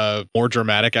more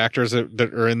dramatic actors that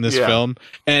are in this film,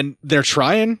 and they're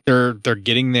trying, they're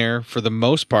getting there for the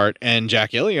most part. And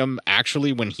Jack Gilliam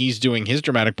actually, when he's doing his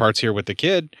dramatic parts here with the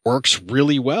kid, works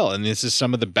really well. And this is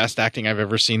some of the best acting I've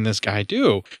ever seen this guy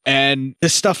do. And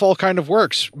this stuff all kind of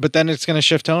works, but then it's going to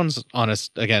shift tones on us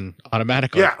again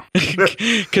automatically. Yeah,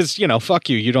 because you know, fuck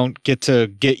you, you don't get to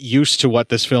get used to what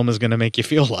this film is going to make you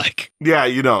feel like. Yeah,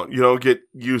 you don't get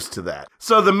used to that.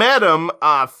 So the madam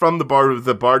from the bar with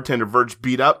the bartender Verge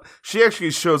beat up, she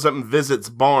actually shows up and visits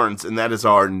Barnes, and that is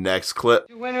our next clip.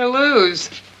 You win or lose?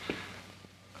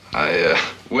 I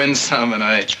win some and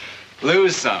I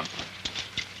lose some.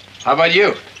 How about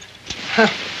you?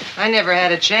 I never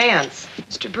had a chance.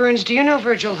 Mr. Burns, do you know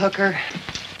Virgil Hooker?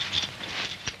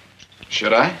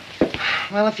 Should I?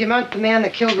 Well, if you meant the man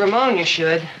that killed Ramon, you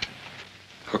should.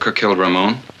 Hooker killed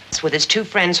Ramon? It's with his two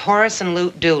friends, Horace and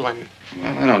Lute Doolin.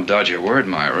 Well, I don't dodge your word,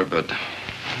 Myra, but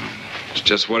it's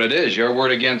just what it is. Your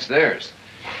word against theirs.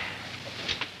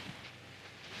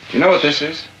 Do you know what this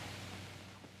is?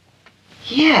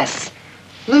 Yes.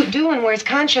 Lute Doolin wears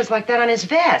conchas like that on his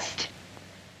vest.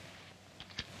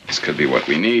 This could be what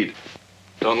we need.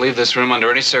 Don't leave this room under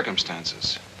any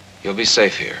circumstances. You'll be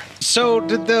safe here. So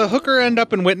did the hooker end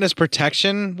up in witness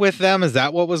protection with them? Is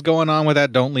that what was going on with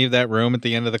that don't leave that room at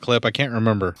the end of the clip? I can't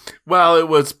remember. Well, it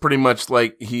was pretty much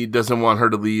like he doesn't want her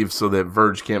to leave so that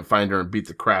Verge can't find her and beat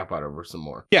the crap out of her some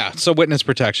more. Yeah, so witness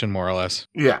protection, more or less.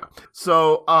 Yeah.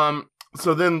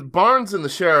 So then Barnes and the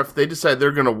sheriff, they decide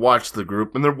they're going to watch the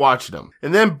group, and they're watching them.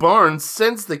 And then Barnes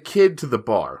sends the kid to the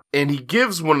bar, and he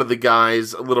gives one of the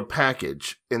guys a little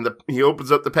package. And he opens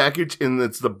up the package, and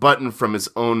it's the button from his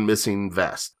own missing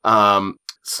vest.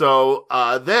 So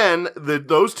then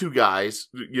those two guys,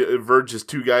 Verge's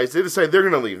two guys, they decide they're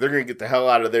going to leave. They're going to get the hell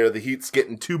out of there. The heat's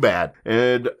getting too bad.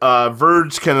 And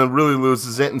Verge kind of really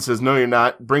loses it and says, no, you're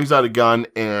not. Brings out a gun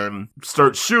and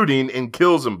starts shooting and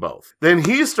kills them both. Then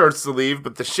he starts to leave,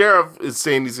 but the sheriff is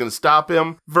saying he's going to stop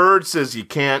him. Verge says you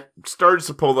can't. Starts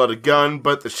to pull out a gun,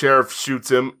 but the sheriff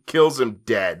shoots him, kills him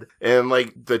dead. And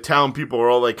like the town people are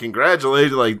all like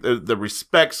congratulated, like the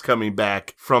respect's coming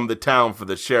back from the town for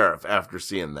the sheriff after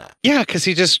seeing that. Yeah, because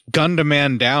he just gunned a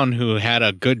man down who had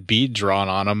a good bead drawn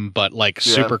on him, but like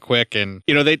super quick. And,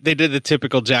 you know, they did the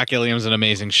typical Jack Gilliam's an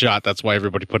amazing shot. That's why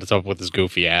everybody puts up with this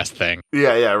goofy ass thing.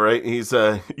 Yeah, right. He's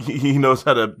he knows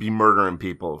how to be murdering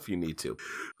people if you need to.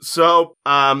 So,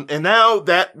 and now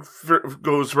that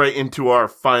goes right into our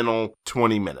final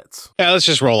 20 minutes. Yeah, let's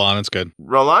just roll on. It's good.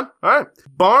 Roll on? All right.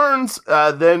 Barnes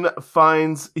then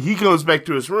he goes back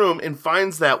to his room and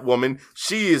finds that woman.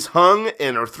 She is hung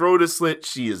and her throat is slit.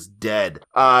 She is dead.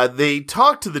 They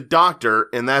talk to the doctor,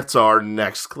 and that's our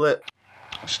next clip.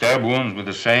 Stab wounds were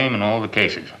the same in all the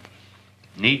cases.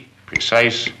 Neat,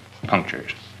 precise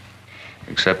punctures.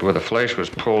 Except where the flesh was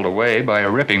pulled away by a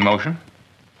ripping motion.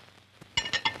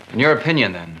 In your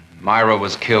opinion, then, Myra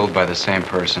was killed by the same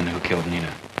person who killed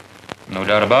Nina? No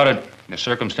doubt about it. The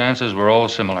circumstances were all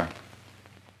similar.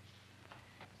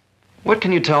 What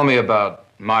can you tell me about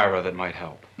Myra that might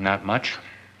help? Not much.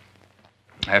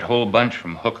 That whole bunch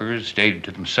from hookers stayed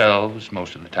to themselves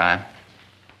most of the time.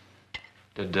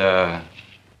 Did,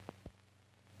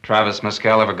 Travis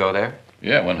Mescal ever go there?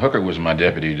 Yeah, when Hooker was my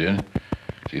deputy, he did.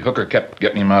 See, Hooker kept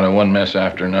getting him out of one mess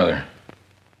after another.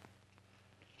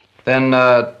 Then,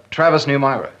 Travis knew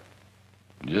Myra?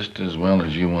 Just as well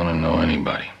as you want to know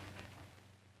anybody.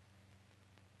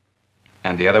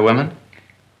 And the other women?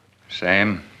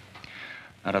 Same.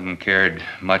 None of them cared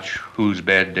much whose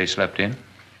bed they slept in.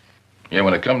 Yeah,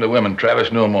 when it come to women,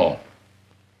 Travis knew them all.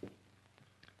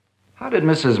 How did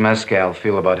Mrs. Mescal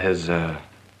feel about his,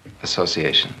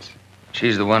 associations?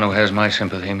 She's the one who has my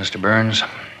sympathy, Mr. Burns.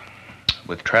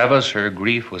 With Travis, her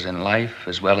grief was in life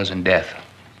as well as in death.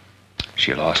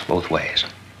 She lost both ways.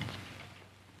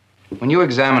 When you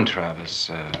examined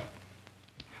Travis,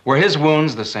 were his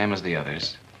wounds the same as the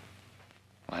others?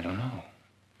 I don't know.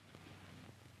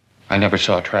 I never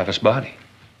saw Travis' body.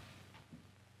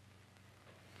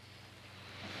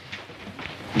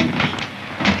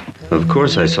 Of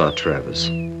course I saw Travis.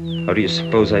 How do you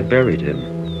suppose I buried him?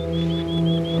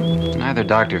 Neither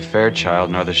Dr.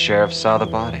 Fairchild nor the sheriff saw the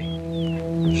body.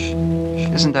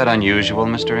 Isn't that unusual,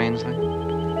 Mr. Ainsley?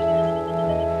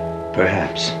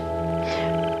 Perhaps.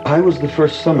 I was the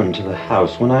first summoned to the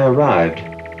house. When I arrived,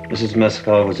 Mrs.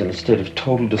 Mescal was in a state of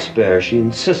total despair. She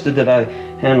insisted that I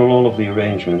handle all of the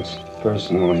arrangements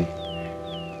personally.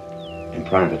 and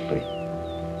privately.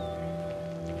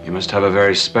 You must have a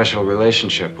very special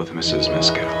relationship with Mrs.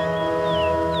 Mescal.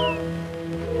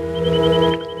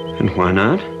 And why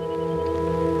not?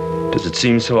 Does it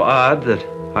seem so odd that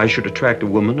I should attract a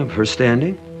woman of her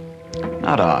standing?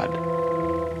 Not odd.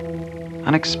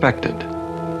 Unexpected.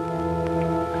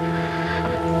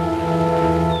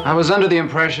 I was under the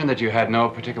impression that you had no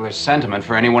particular sentiment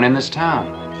for anyone in this town.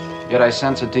 Yet I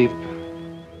sense a deep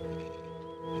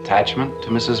attachment to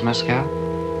Mrs. Mescal.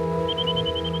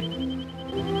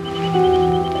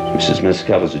 Mrs.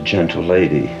 Mescal is a gentle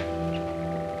lady.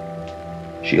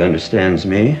 She understands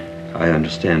me. I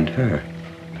understand her.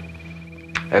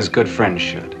 As good friends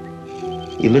should.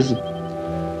 Elizabeth.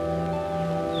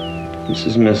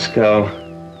 Mrs. Mescal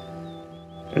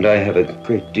and I have a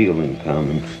great deal in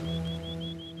common.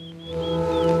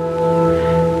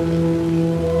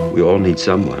 We all need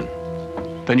someone.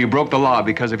 Then you broke the law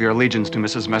because of your allegiance to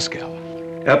Mrs. Mescal.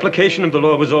 Application of the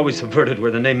law was always subverted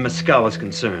where the name Mescal is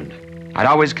concerned. I'd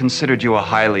always considered you a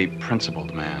highly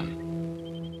principled man.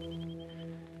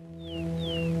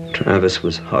 Travis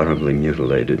was horribly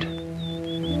mutilated.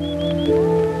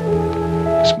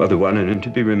 His mother wanted him to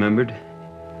be remembered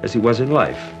as he was in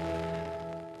life,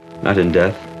 not in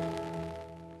death.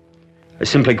 I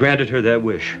simply granted her that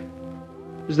wish.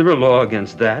 Is there a law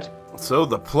against that? So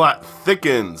the plot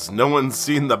thickens. No one's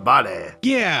seen the body.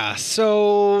 Yeah,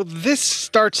 so this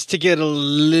starts to get a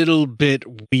little bit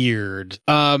weird.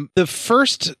 The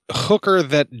first hooker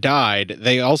that died,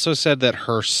 they also said that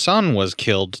her son was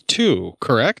killed too,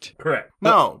 correct? Correct.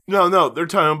 No. They're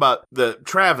talking about the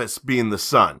Travis being the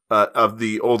son of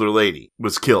the older lady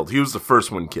was killed. He was the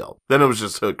first one killed. Then it was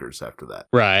just hookers after that.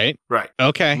 Right. Right.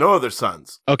 Okay. No other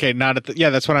sons. Okay, not at the...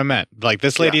 Yeah, that's what I meant. Like,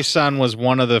 this lady's son was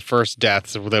one of the first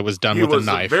deaths that was done with a knife.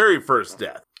 He was the very first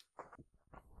death.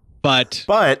 But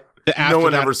no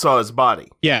one ever saw his body.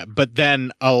 Yeah, but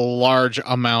then a large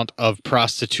amount of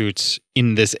prostitutes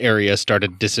in this area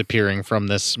started disappearing from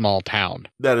this small town.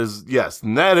 That is, yes,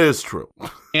 and that is true.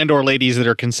 And or ladies that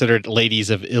are considered ladies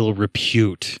of ill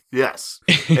repute. Yes.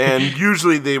 And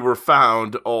usually they were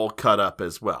found all cut up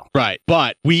as well. Right.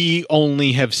 But we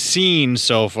only have seen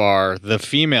so far the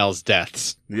females'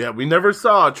 deaths. Yeah, we never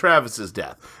saw Travis's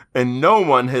death. And no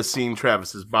one has seen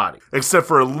Travis's body, except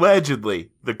for allegedly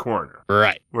the coroner.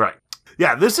 Right. Right.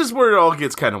 Yeah, this is where it all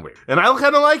gets kind of weird. And I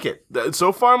kind of like it.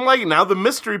 So far, I'm liking it. Now, the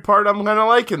mystery part, I'm kind of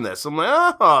liking this. I'm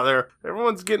like,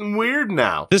 everyone's getting weird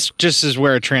now. This just is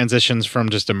where it transitions from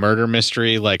just a murder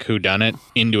mystery, like whodunit,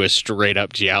 into a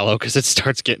straight-up giallo, because it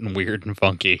starts getting weird and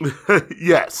funky.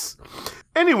 Yes.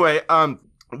 Anyway,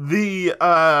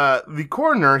 the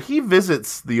coroner, he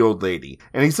visits the old lady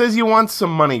and he says he wants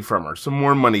some money from her, some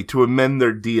more money to amend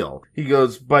their deal. He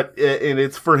goes, and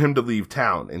it's for him to leave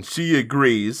town. And she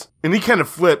agrees. And he kind of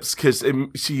flips because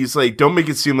she's like, don't make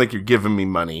it seem like you're giving me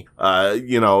money. He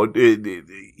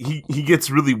gets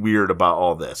really weird about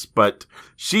all this, but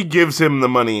she gives him the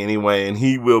money anyway, and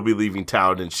he will be leaving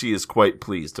town. And she is quite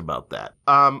pleased about that.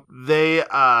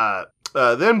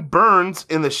 Then Burns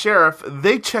and the sheriff,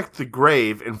 they check the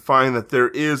grave and find that there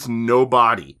is no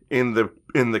body in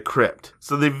the crypt.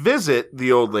 So they visit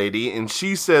the old lady, and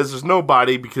she says there's no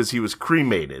body because he was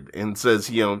cremated, and says,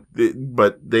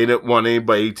 but they didn't want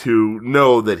anybody to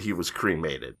know that he was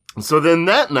cremated. So then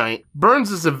that night,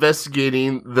 Burns is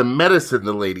investigating the medicine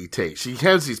the lady takes. She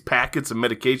has these packets of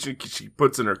medication she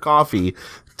puts in her coffee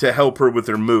to help her with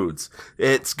her moods.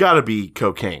 It's got to be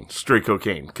cocaine, straight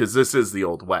cocaine, because this is the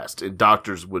Old West, and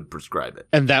doctors would prescribe it.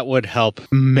 And that would help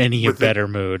many a better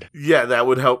mood. Yeah, that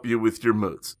would help you with your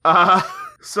moods.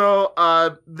 So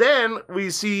then we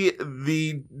see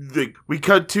we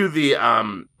cut to the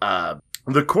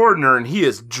coroner, and he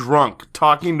is drunk,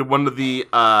 talking to one of the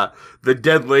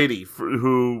dead lady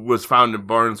who was found in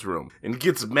Barnes' room, and he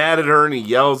gets mad at her and he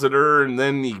yells at her, and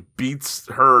then he beats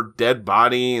her dead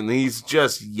body, and he's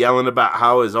just yelling about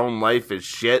how his own life is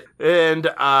shit. And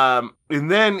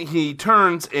then he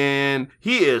turns and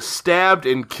he is stabbed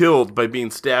and killed by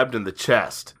being stabbed in the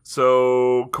chest.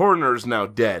 So coroner's now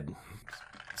dead.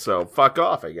 So fuck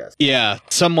off, I guess. Yeah,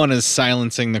 someone is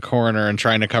silencing the coroner and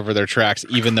trying to cover their tracks,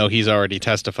 even though he's already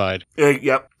testified.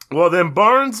 Yep. Well, then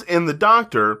Barnes and the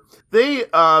doctor, they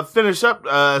finish up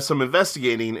some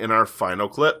investigating in our final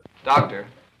clip. Doctor,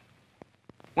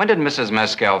 when did Mrs.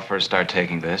 Mescal first start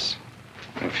taking this?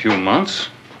 A few months.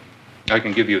 I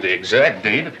can give you the exact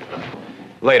date if you like.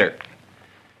 Later.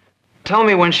 Tell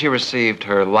me when she received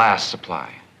her last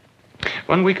supply.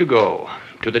 1 week ago,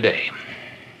 to the day.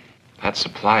 That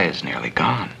supply is nearly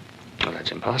gone. Well,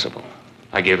 that's impossible.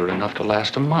 I gave her enough to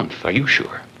last a month. Are you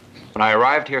sure? When I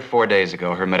arrived here 4 days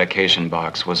ago, her medication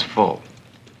box was full.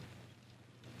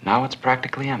 Now it's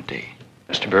practically empty.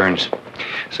 Mr. Burns,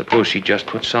 suppose she just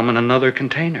put some in another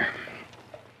container.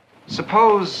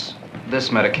 Suppose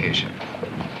this medication,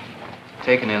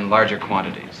 taken in larger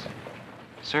quantities,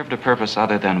 served a purpose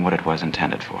other than what it was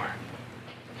intended for.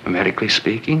 Medically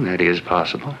speaking, that is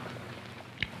possible.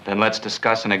 Then let's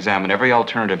discuss and examine every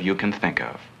alternative you can think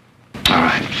of. All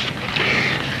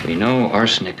right. We know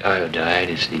arsenic iodide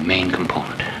is the main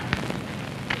component.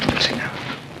 Let's see now.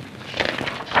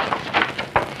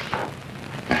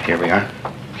 Here we are.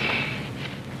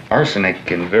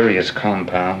 Arsenic in various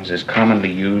compounds is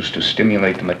commonly used to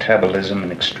stimulate the metabolism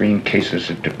in extreme cases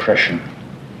of depression.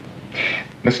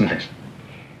 Listen to this.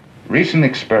 Recent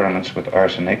experiments with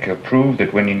arsenic have proved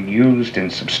that when used in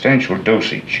substantial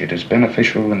dosage, it is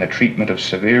beneficial in the treatment of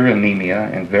severe anemia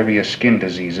and various skin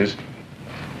diseases,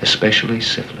 especially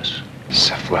syphilis.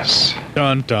 Syphilis.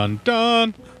 Dun, dun,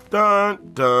 dun.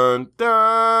 Dun, dun,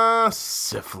 dun.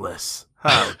 Syphilis.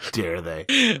 How dare they?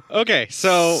 Okay,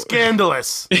 so...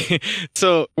 Scandalous.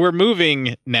 So we're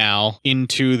moving now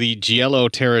into the giallo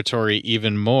territory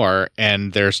even more,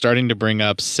 and they're starting to bring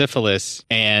up syphilis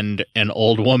and an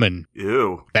old woman.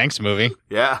 Ew. Thanks, movie.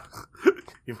 Yeah.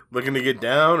 You looking to get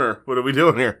down, or what are we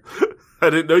doing here? I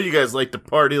didn't know you guys like to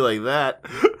party like that.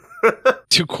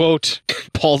 To quote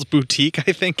Paul's Boutique,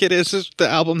 I think it is the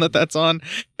album that's on.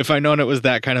 If I'd known it was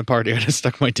that kind of party, I'd have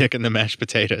stuck my dick in the mashed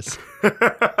potatoes.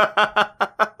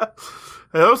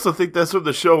 I also think that's from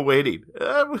the show Waiting.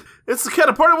 It's the kind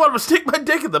of party I want to stick my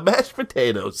dick in the mashed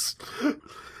potatoes.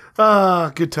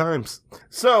 Good times.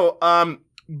 So,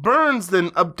 Barnes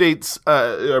updates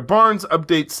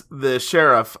the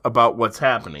sheriff about what's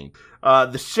happening.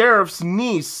 The sheriff's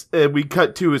niece, we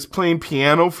cut to, is playing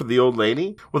piano for the old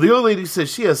lady. Well, the old lady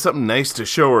says she has something nice to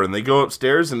show her, and they go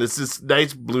upstairs, and it's this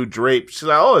nice blue drape. She's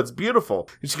like, oh, it's beautiful.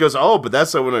 And she goes, oh, but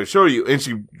that's what I want to show you. And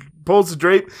she pulls the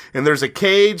drape, and there's a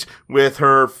cage with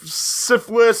her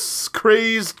syphilis,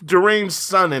 crazed, deranged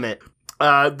son in it.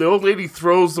 The old lady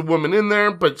throws the woman in there,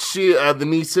 but the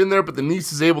niece in there, but the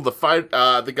niece is able to fight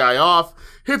the guy off,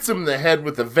 hits him in the head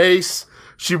with a vase.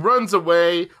 She runs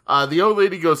away. The old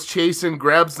lady goes chasing,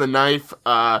 grabs the knife.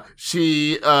 The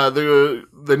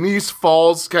niece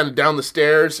falls kind of down the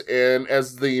stairs, and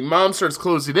as the mom starts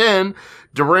closing in,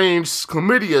 deranged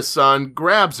chlamydia son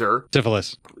grabs her.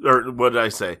 Syphilis. Or what did I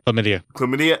say? Chlamydia.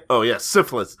 Chlamydia? Oh, yeah,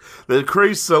 syphilis. The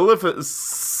crazed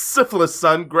syphilis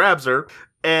son grabs her.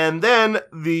 And then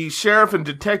the sheriff and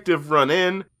detective run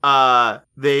in.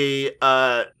 They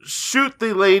shoot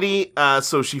the lady,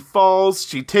 so she falls.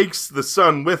 She takes the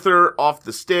son with her off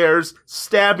the stairs,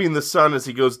 stabbing the son as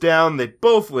he goes down. They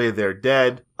both lay there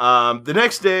dead. The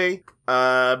next day,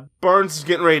 Barnes is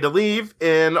getting ready to leave,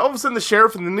 and all of a sudden the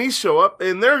sheriff and the niece show up,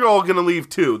 and they're all gonna leave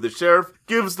too. The sheriff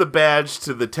gives the badge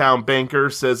to the town banker,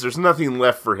 says there's nothing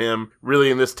left for him really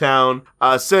in this town,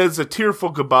 says a tearful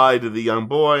goodbye to the young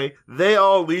boy. They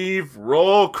all leave.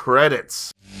 Roll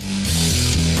credits.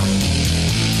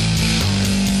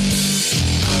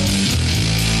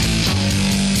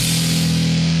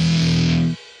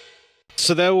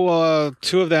 So though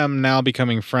two of them now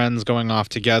becoming friends, going off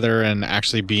together, and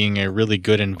actually being a really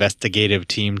good investigative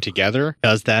team together,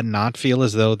 does that not feel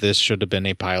as though this should have been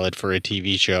a pilot for a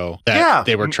TV show? That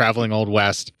they were traveling Old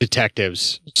West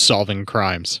detectives solving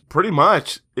crimes. Pretty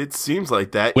much. It seems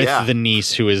like that, with the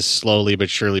niece who is slowly but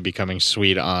surely becoming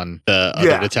sweet on the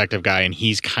other detective guy, and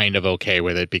he's kind of okay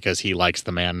with it because he likes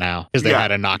the man now. Because they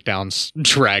had a knockdown,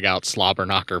 drag-out,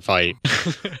 slobber-knocker fight.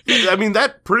 I mean,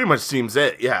 that pretty much seems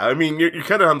it. Yeah, I mean, you're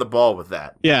kind of on the ball with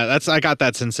that. Yeah, I got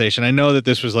that sensation. I know that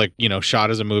this was like,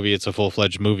 shot as a movie. It's a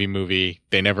full-fledged movie.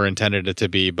 They never intended it to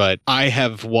be, but I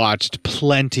have watched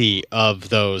plenty of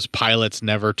those pilots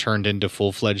never turned into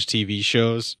full-fledged TV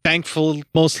shows. Thankful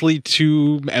mostly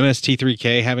to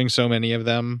MST3K having so many of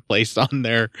them placed on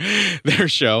their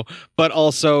show, but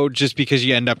also just because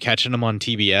you end up catching them on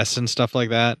TBS and stuff like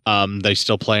that. They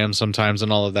still play them sometimes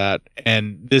and all of that.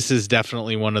 And this is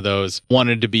definitely one of those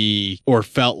wanted to be, or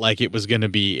felt like it was going to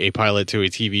be a pilot to a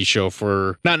TV show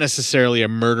for not necessarily a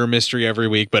murder mystery every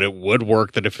week, but it would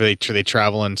work that if they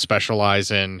travel and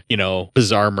specialize in,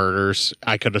 bizarre murders.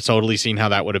 I could have totally seen how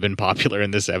that would have been popular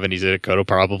in the 70s, and it could have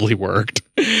probably worked.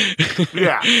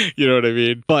 Yeah. You know what I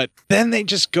mean? But then they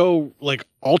just go like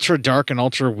ultra dark and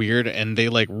ultra weird, and they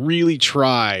like really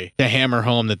try to hammer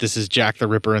home that this is Jack the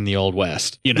Ripper in the Old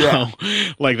West,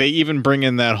 Like they even bring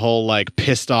in that whole like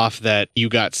pissed off that you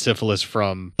got syphilis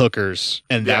from hookers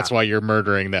and that's why you're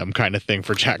murdering them kind of thing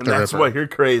for Jack the Ripper. That's why you're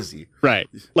crazy. Right.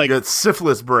 Like you got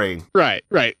syphilis brain. Right.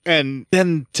 And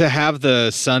then to have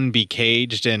the son be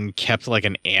caged and kept like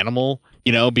an animal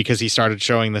because he started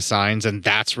showing the signs, and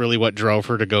that's really what drove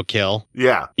her to go kill.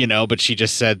 Yeah. But she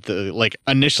just said,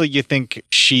 initially you think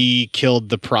she killed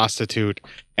the prostitute.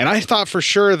 And I thought for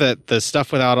sure that the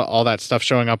stuff without all that stuff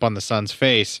showing up on the son's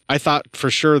face, I thought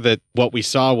for sure that what we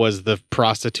saw was the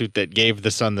prostitute that gave the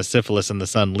son the syphilis and the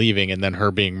son leaving and then her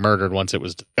being murdered once it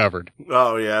was discovered.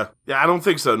 Oh, yeah. Yeah, I don't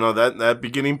think so. No, that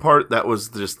beginning part, that was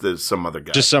just some other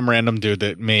guy. Just some random dude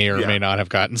that may or may not have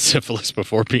gotten syphilis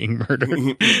before being murdered.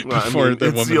 Before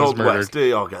the woman the was old murdered. West.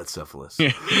 They all got syphilis.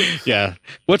 Yeah.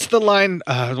 What's the line?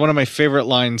 One of my favorite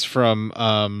lines from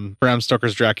Bram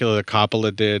Stoker's Dracula that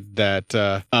Coppola did that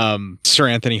Sir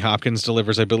Anthony Hopkins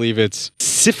delivers. I believe it's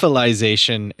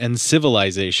syphilization and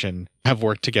civilization have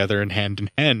worked together in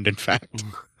hand, in fact.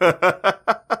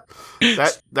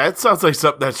 That sounds like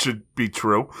something that should be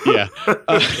true. Yeah.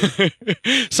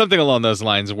 Something along those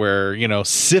lines where,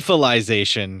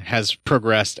 civilization has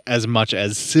progressed as much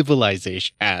as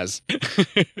civilization has.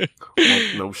 Well,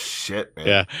 no shit,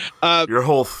 man. Yeah. Your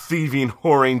whole thieving,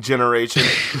 whoring generation.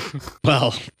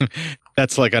 Well,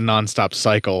 that's like a nonstop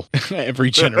cycle.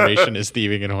 Every generation is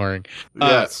thieving and whoring.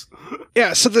 Yes.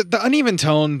 Yeah, so the uneven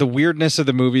tone, the weirdness of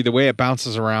the movie, the way it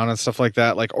bounces around and stuff like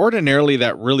that, like ordinarily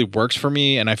that really works for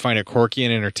me and I find it quirky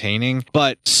and entertaining.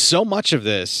 But so much of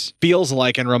this feels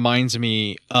like and reminds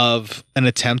me of an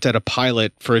attempt at a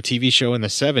pilot for a TV show in the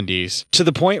 70s, to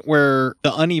the point where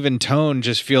the uneven tone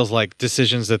just feels like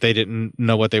decisions that they didn't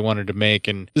know what they wanted to make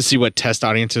and to see what test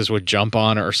audiences would jump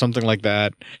on or something like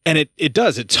that. And it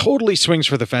does. It totally swings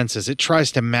for the fences. It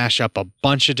tries to mash up a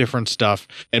bunch of different stuff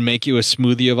and make you a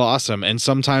smoothie of awesome. And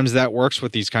sometimes that works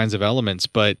with these kinds of elements.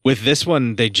 But with this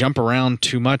one, they jump around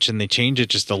too much and they change it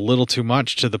just a little too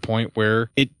much to the point where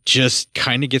it just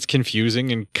kind of gets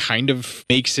confusing and kind of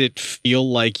makes it feel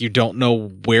like you don't know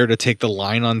where to take the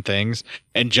line on things.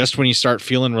 And just when you start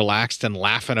feeling relaxed and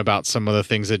laughing about some of the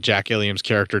things that Jack Gilliam's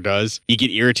character does, you get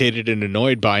irritated and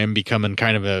annoyed by him becoming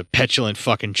kind of a petulant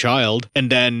fucking child. And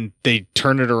then they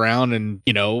turn it around and,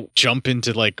 jump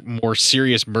into like more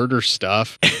serious murder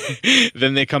stuff.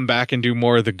 Then they come back and do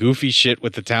more of the goofy shit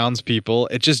with the townspeople.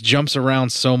 It just jumps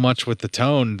around so much with the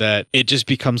tone that it just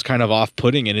becomes kind of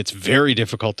off-putting, and it's very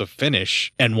difficult to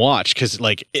finish and watch because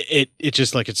like it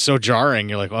just like it's so jarring.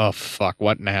 You're like, oh fuck,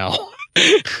 what now?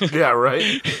 Yeah,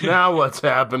 right. Now what's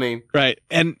happening? Right.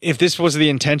 And if this was the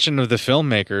intention of the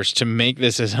filmmakers to make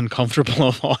this as uncomfortable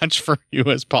a watch for you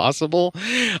as possible,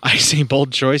 I say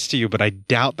bold choice to you, but I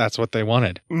doubt that's what they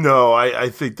wanted. No, I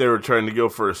think they were trying to go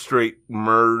for a straight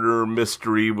murder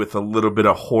mystery with a little bit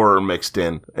of horror mixed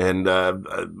in. And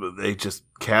they just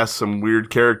cast some weird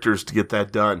characters to get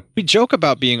that done. We joke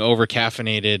about being over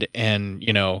caffeinated and,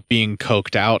 being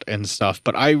coked out and stuff,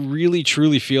 but I really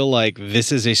truly feel like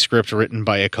this is a script written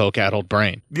by a coke-addled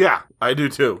brain. Yeah, I do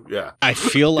too. Yeah. I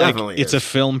feel like it's is. a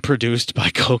film produced by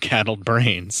coke-addled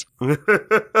brains.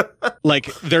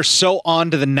 Like they're so on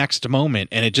to the next moment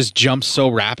and it just jumps so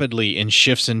rapidly in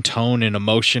shifts in tone and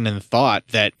emotion and thought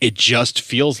that it just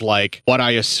feels like what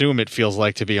I assume it feels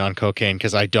like to be on cocaine,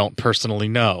 because I don't personally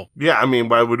know. Yeah, I mean,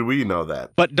 why would we know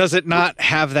that? But does it not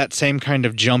have that same kind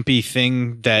of jumpy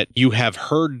thing that you have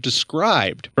heard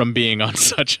described from being on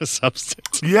such a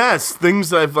substance? Yes,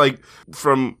 things I've like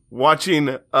from watching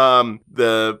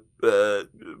the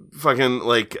fucking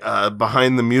like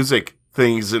behind the music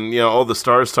things, and all the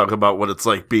stars talk about what it's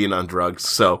like being on drugs.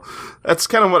 So that's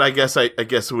kind of what I guess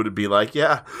it would be like.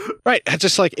 Yeah, right. It's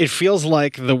just like it feels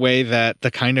like the way that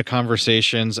the kind of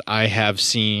conversations I have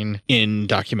seen in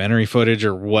documentary footage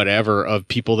or whatever of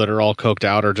people that are all coked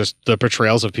out, or just the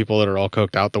portrayals of people that are all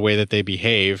coked out, the way that they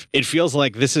behave. It feels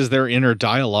like this is their inner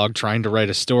dialogue trying to write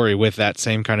a story with that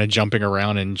same kind of jumping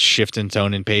around and shift in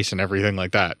tone and pace and everything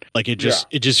like that. Like it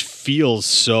just feels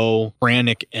so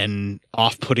frantic and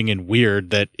off-putting and weird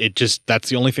that that's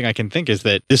the only thing I can think is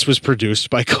that this was produced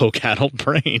by coke-addled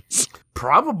brains.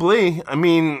 Probably. I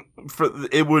mean,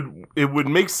 it would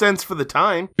make sense for the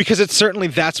time, because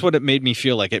that's what it made me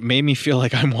feel like. It made me feel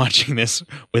like I'm watching this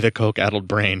with a coke-addled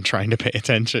brain trying to pay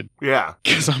attention. Yeah,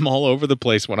 because I'm all over the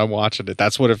place when I'm watching it.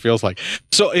 That's what it feels like.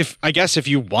 So if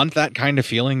you want that kind of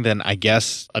feeling, then I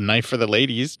guess A Knife for the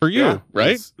Ladies for you,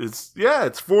 right?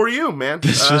 It's for you, man.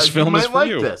 This film is for like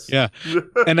you. This. Yeah,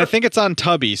 and I think it's on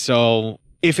Tubi. So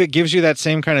if it gives you that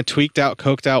same kind of tweaked out,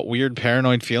 coked out, weird,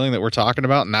 paranoid feeling that we're talking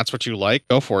about, and that's what you like,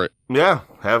 go for it. Yeah,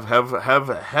 have a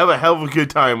hell of a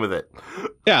good time with it.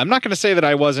 Yeah, I'm not going to say that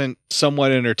I wasn't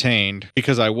somewhat entertained,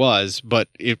 because I was, but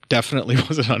it definitely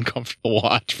was an uncomfortable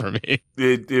watch for me.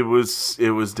 It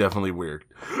was definitely weird.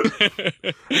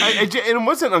 And it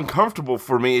wasn't uncomfortable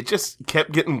for me. It just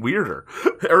kept getting weirder,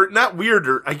 or not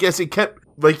weirder. I guess it kept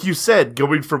like you said,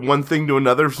 going from one thing to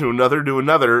another to another to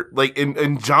another, like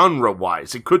in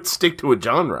genre-wise. It could stick to a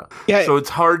genre. Yeah, so it's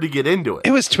hard to get into it.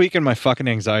 It was tweaking my fucking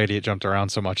anxiety. It jumped around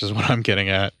so much is what I'm getting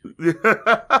at.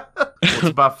 It's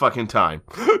about fucking time.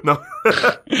 No.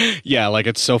 Yeah, like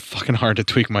it's so fucking hard to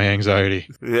tweak my anxiety.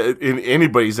 In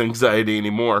anybody's anxiety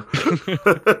anymore.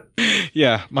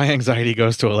 Yeah, my anxiety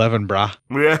goes to 11, brah.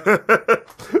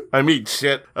 Yeah. I mean,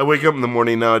 shit. I wake up in the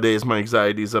morning nowadays, my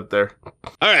anxiety's up there.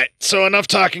 All right, so enough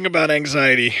talking about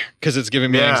anxiety, because it's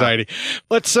giving me anxiety.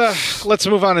 Let's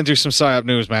move on and do some PSYOP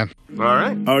news, man. All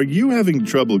right. Are you having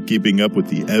trouble keeping up with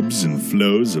the ebbs and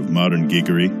flows of modern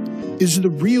geekery? Is the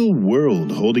real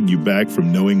world holding you back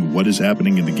from knowing what is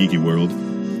happening in the geeky world?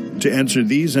 To answer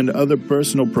these and other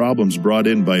personal problems brought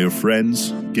in by your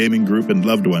friends, gaming group, and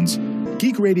loved ones,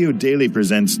 Geek Radio Daily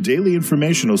presents daily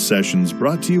informational sessions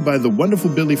brought to you by the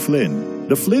wonderful Billy Flynn,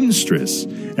 the Flynnstress,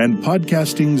 and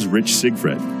podcasting's Rich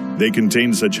Sigfred. They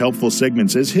contain such helpful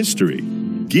segments as history,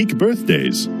 geek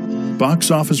birthdays, box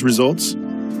office results,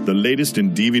 the latest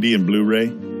in DVD and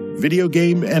Blu-ray, video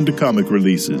game and comic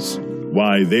releases.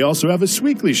 Why, they also have a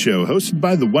Sweekly show hosted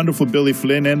by the wonderful Billy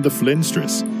Flynn and the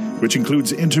Flynnstress, which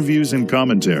includes interviews and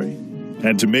commentary.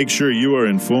 And to make sure you are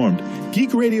informed,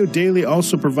 Geek Radio Daily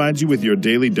also provides you with your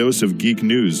daily dose of geek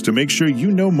news to make sure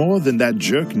you know more than that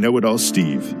jerk know-it-all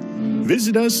Steve.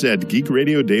 Visit us at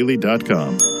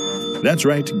geekradiodaily.com. That's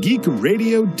right, Geek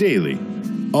Radio Daily.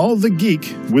 All the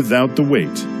geek without the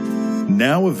weight.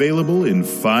 Now available in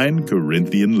fine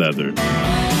Corinthian leather.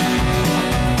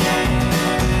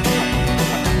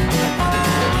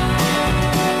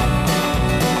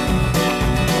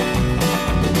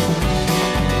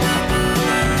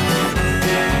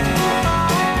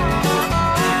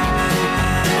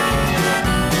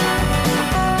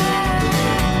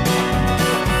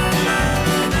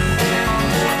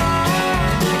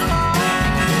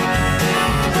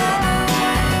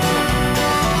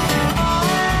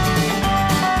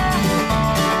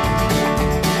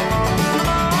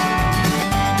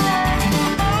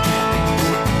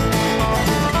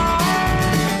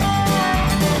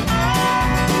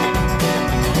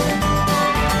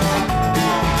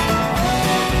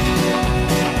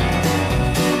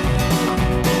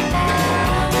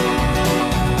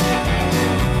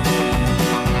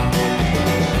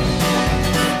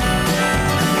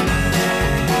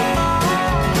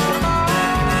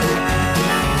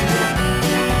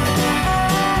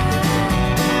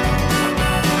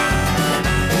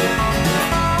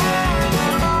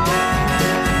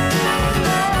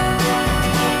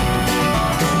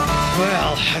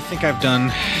 I've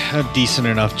done a decent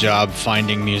enough job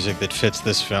finding music that fits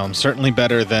this film. Certainly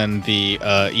better than the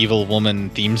Evil Woman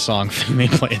theme song thing they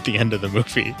play at the end of the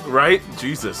movie. Right?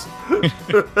 Jesus.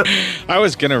 I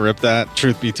was gonna rip that,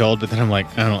 truth be told, but then I'm like,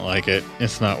 I don't like it.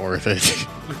 It's not worth it.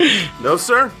 No,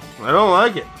 sir. I don't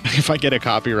like it. If I get a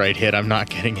copyright hit, I'm not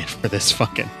getting it for this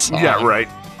fucking song. Yeah, right.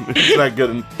 It's not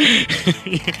good.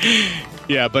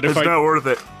 Yeah, but it's not worth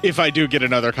it. If I do get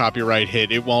another copyright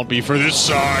hit, it won't be for the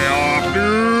PSYOP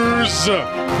news.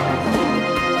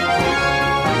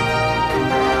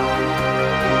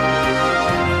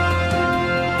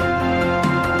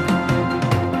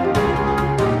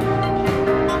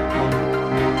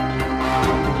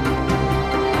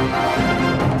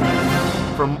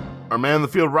 From our man in the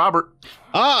field, Robert.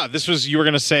 This was, you were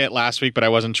going to say it last week, but I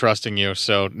wasn't trusting you.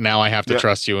 So now I have to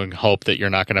trust you and hope that you're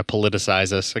not going to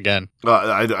politicize us again.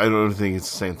 I don't think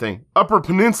it's the same thing. Upper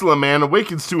Peninsula man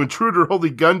awakens to intruder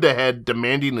holding gun to head,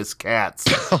 demanding his cats.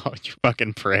 Oh, you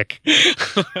fucking prick.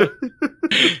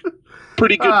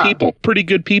 Pretty good people. Pretty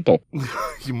good people.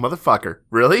 You motherfucker.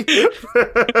 Really?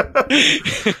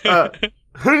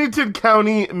 Huntington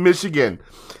County, Michigan.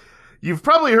 You've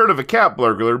probably heard of a cat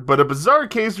burglar, but a bizarre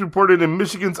case reported in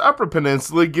Michigan's Upper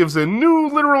Peninsula gives a new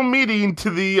literal meaning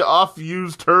to the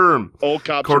oft-used term. All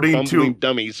cops are bumbling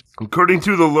dummies. According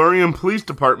to the Lorien Police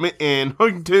Department in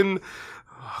Huntington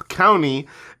County,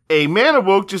 a man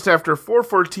awoke just after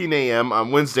 4:14 a.m.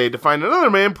 on Wednesday to find another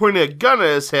man pointing a gun at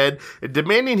his head and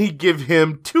demanding he give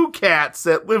him 2 cats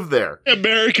that live there.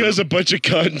 America has a bunch of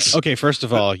guns. Okay, first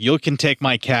of all, you can take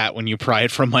my cat when you pry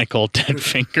it from my cold dead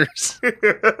fingers.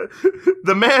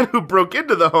 The man who broke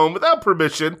into the home without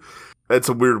permission That's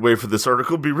a weird way for this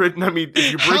article to be written. I mean,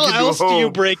 if you break How into else a home, do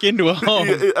you break into a home?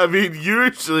 I mean,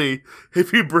 usually,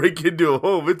 if you break into a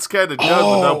home, it's kind of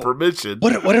done without permission.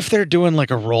 What if they're doing like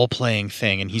a role-playing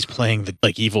thing and he's playing the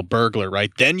like evil burglar,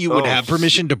 right? Then you would have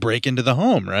permission to break into the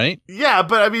home, right? Yeah,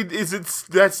 but I mean,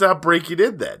 that's not breaking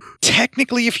in then?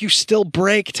 Technically, if you still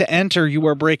break to enter, you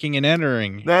are breaking and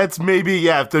entering. That's maybe,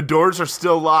 yeah, if the doors are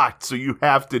still locked, so you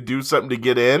have to do something to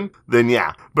get in, then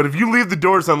yeah. But if you leave the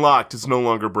doors unlocked, it's no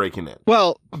longer breaking in.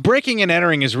 Well, breaking and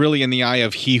entering is really in the eye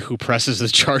of he who presses the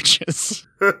charges.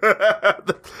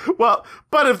 Well,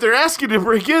 but if they're asking you to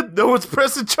break in, no one's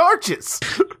pressing charges.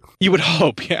 You would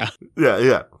hope, yeah.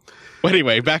 Yeah. Well,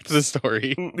 anyway, back to the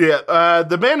story. Yeah,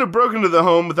 the man who broke into the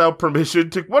home without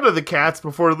permission took one of the cats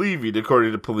before leaving,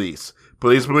 according to police.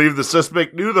 Police believe the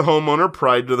suspect knew the homeowner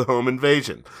prior to the home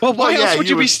invasion. Well, why else would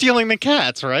you be stealing the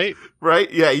cats, right?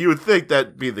 Right? Yeah, you would think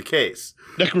that'd be the case.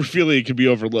 Necrophilia could be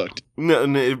overlooked. No,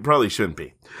 it probably shouldn't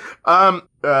be.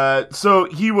 So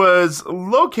he was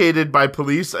located by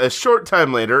police a short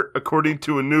time later, according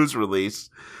to a news release.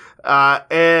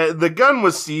 And the gun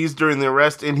was seized during the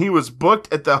arrest, and he was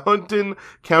booked at the Huntington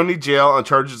County Jail on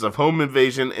charges of home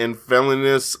invasion and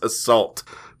felonious assault.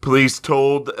 Police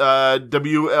told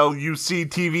WLUC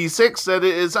TV6 that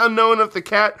it is unknown if the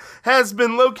cat has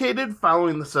been located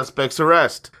following the suspect's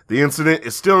arrest. The incident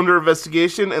is still under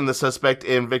investigation, and the suspect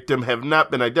and victim have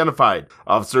not been identified.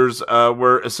 Officers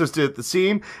were assisted at the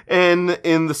scene and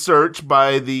in the search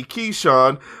by the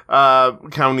Keyshawn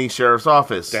County Sheriff's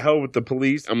Office. To hell with the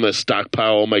police. I'm going to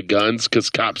stockpile all my guns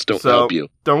because cops don't help you.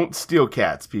 Don't steal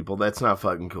cats, people. That's not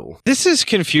fucking cool. This is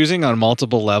confusing on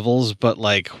multiple levels, but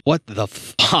like, what the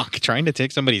fuck? Trying to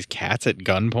take somebody's cats at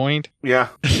gunpoint? Yeah.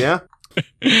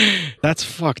 That's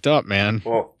fucked up, man.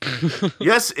 Well,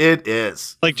 yes, it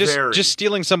is. Like just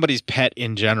stealing somebody's pet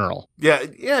in general.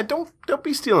 Yeah. Don't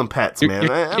be stealing pets, man.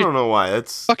 I don't know why.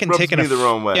 That's fucking rubs taking me the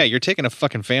wrong way. Yeah, you're taking a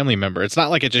fucking family member. It's not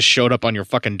like it just showed up on your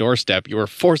fucking doorstep. You were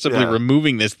forcibly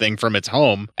removing this thing from its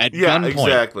home at gunpoint.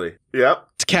 Exactly. Yep.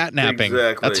 It's catnapping.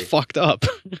 Exactly. That's fucked up.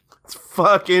 It's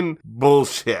fucking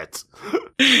bullshit.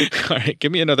 All right,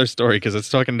 give me another story because it's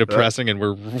fucking depressing and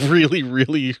we're really,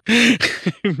 really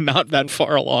not that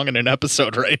far along in an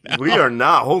episode right now. We are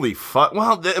not. Holy fuck.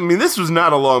 Well, I mean, this was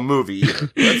not a long movie.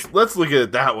 Let's look at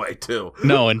it that way, too.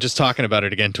 No, and just talking about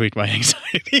it again tweaked my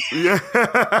anxiety. Yeah.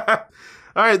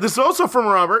 All right, this is also from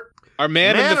Robert. Our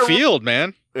man in the field,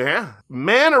 man. Yeah.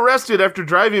 Man arrested after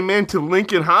driving man to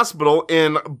Lincoln Hospital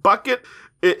in bucket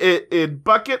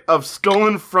of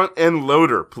stolen front end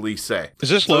loader, police say. Is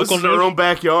this local news? This is their own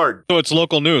backyard. So it's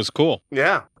local news. Cool.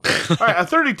 Yeah. All right, a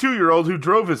 32-year-old who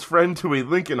drove his friend to a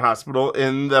Lincoln hospital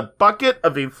in the bucket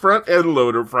of a front end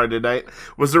loader Friday night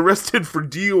was arrested for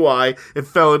DUI and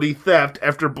felony theft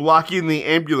after blocking the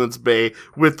ambulance bay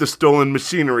with the stolen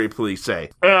machinery, police say.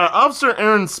 Officer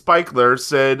Aaron Spikler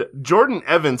said Jordan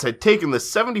Evans had taken the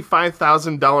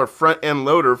 $75,000 front end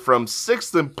loader from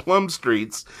 6th and Plum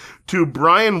Streets to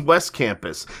Bryan West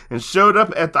Campus and showed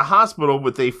up at the hospital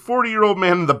with a 40-year-old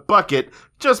man in the bucket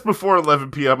just before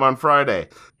 11 p.m. on Friday.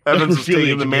 Evans was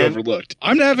taking the man. Overlooked.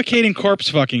 I'm advocating corpse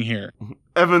fucking here.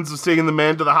 Evans was taking the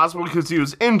man to the hospital because he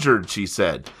was injured, she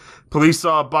said. Police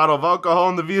saw a bottle of alcohol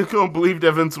in the vehicle and believed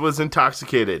Evans was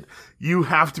intoxicated. You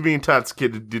have to be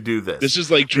intoxicated to do this. This is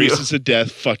like Traces of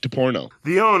Death fucked a porno.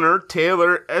 The owner,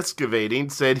 Taylor Excavating,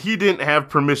 said he didn't have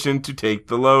permission to take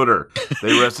the loader.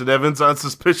 They arrested Evans on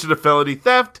suspicion of felony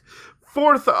theft,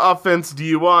 fourth offense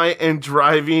DUI, and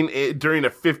driving during a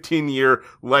 15-year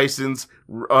license.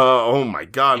 Oh my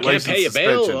God! You can't pay your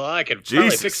bill? Well, I could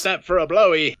probably fix that for a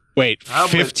blowy. Wait,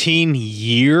 15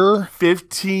 year?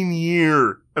 15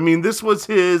 year. I mean, this was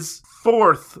his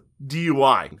fourth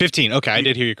DUI. 15. Okay, I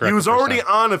did hear you correctly. He was already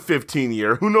on a 15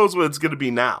 year. Who knows what it's going to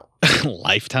be now?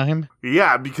 Lifetime?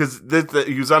 Yeah, because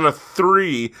he was on a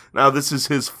 3. Now this is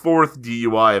his fourth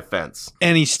DUI offense.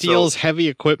 And he steals heavy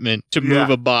equipment to move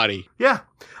a body. Yeah.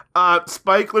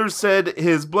 Spikler said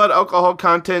his blood alcohol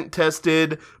content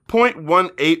tested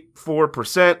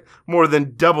 0.184%, more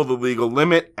than double the legal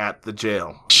limit at the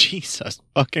jail. Jesus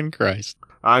fucking Christ.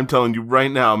 I'm telling you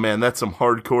right now, man, that's some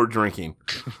hardcore drinking.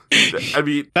 I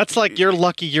mean, that's like you're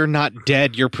lucky you're not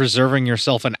dead. You're preserving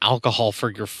yourself in alcohol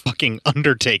for your fucking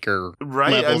Undertaker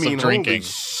levels of drinking. Holy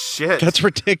shit. That's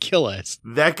ridiculous.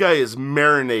 That guy is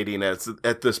marinating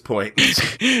at this point.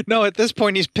 No, at this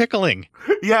point, he's pickling.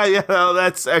 Yeah, well,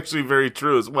 that's actually very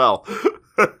true as well.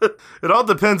 It all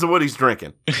depends on what he's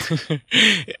drinking.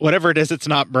 Whatever it is, it's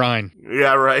not brine.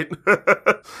 Yeah, right.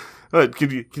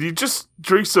 Can you just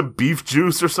drink some beef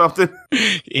juice or something?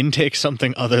 Intake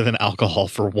something other than alcohol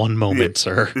for one moment,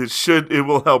 sir. It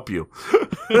will help you.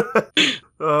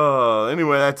 Oh,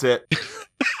 anyway, that's it.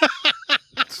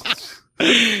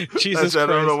 Jesus Christ. I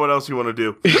don't know what else you want to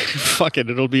do. Fuck it.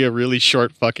 It'll be a really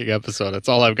short fucking episode. That's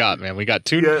all I've got, man. We got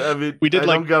two. Yeah, I mean,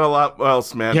 don't got a lot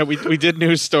else, man. Yeah, we did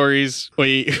news stories.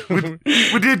 We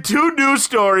did 2 news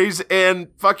stories and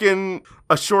fucking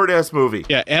a short-ass movie.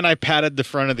 Yeah, and I padded the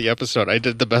front of the episode. I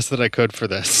did the best that I could for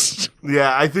this.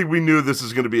 Yeah, I think we knew this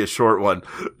was going to be a short one.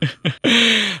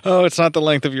 Oh, it's not the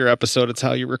length of your episode. It's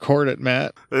how you record it,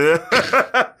 Matt.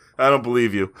 I don't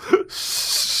believe you.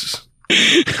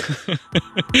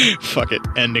 Fuck it.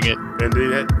 Ending it.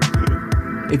 Ending it.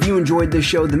 If you enjoyed this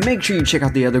show, then make sure you check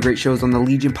out the other great shows on the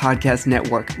Legion Podcast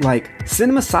Network, like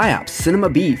Cinema PSYOPS, Cinema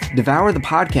Beef, Devour the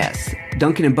Podcast,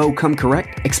 Duncan and Bo Come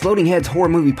Correct, Exploding Heads Horror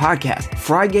Movie Podcast,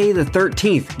 Friday the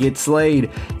 13th, Get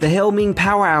Slayed, The Hellming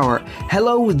Power Hour,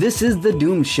 Hello, This is the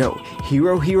Doom Show,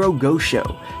 Hero Hero Ghost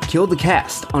Show, Kill the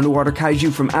Cast, Underwater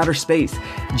Kaiju from Outer Space,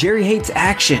 Jerry Hates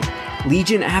Action,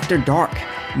 Legion After Dark,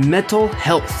 Mental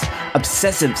Health,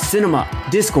 Obsessive Cinema,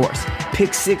 Discourse,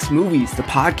 Pick 6 Movies, the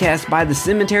podcast by The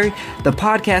Cemetery, the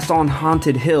podcast on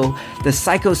Haunted Hill, the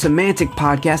Psychosemantic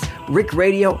Podcast, Rick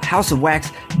Radio, House of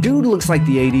Wax, Dude Looks Like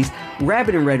the 80s,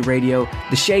 Rabbit and Red Radio,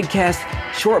 the Shadecast,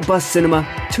 Short Bus Cinema,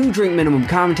 2 Drink Minimum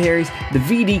Commentaries, the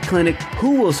VD Clinic,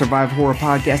 Who Will Survive Horror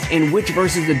Podcast, and Witch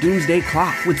vs. the Doomsday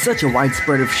Clock. With such a wide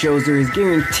spread of shows, there is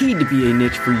guaranteed to be a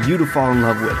niche for you to fall in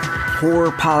love with.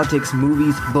 Horror, politics,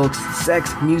 movies, books,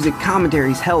 sex, music,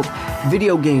 commentaries, health,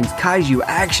 video games, kaiju,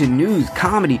 action, news,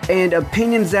 comedy, and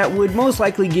opinions that would most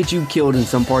likely get you killed in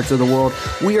some parts of the world.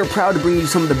 We are proud to bring you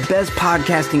some of the best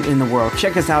podcasting in the world.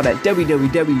 Check us out at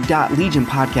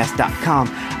www.legionpodcast.com,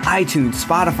 iTunes,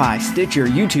 Spotify, Stitcher,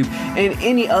 YouTube, and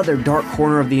any other dark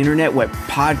corner of the internet where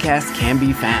podcasts can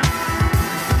be found.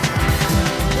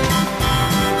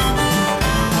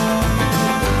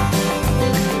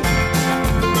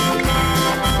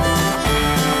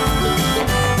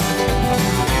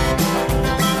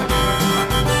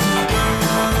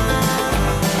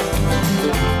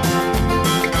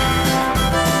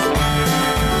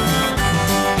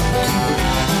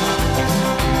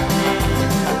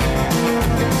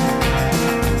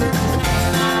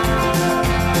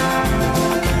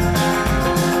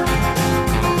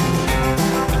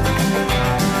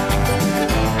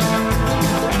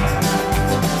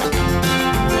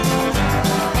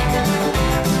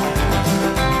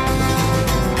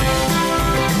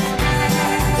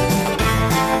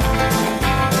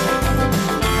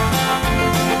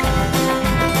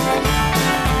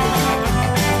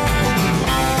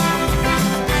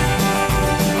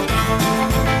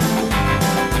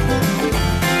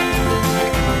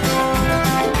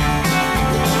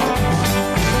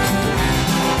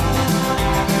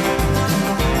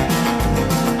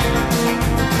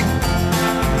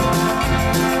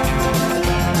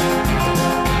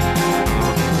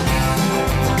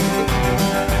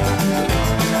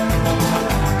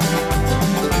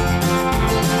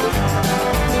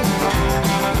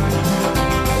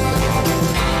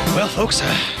 Folks,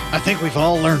 I think we've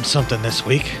all learned something this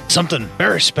week. Something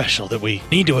very special that we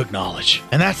need to acknowledge.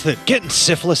 And that's that getting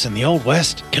syphilis in the Old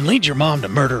West can lead your mom to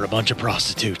murder a bunch of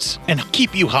prostitutes and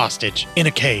keep you hostage in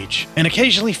a cage and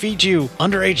occasionally feed you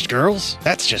underage girls.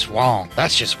 That's just wrong.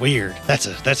 That's just weird. That's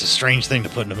a strange thing to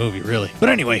put in a movie, really. But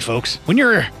anyway, folks, when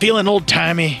you're feeling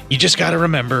old-timey, you just got to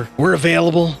remember we're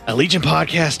available at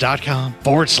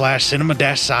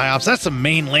legionpodcast.com/cinema-psyops. That's the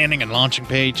main landing and launching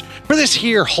page for this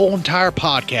here whole entire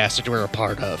podcast that we're a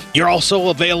part of. You're also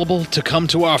available to come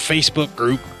to our Facebook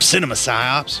group, Cinema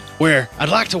PSYOPS, where I'd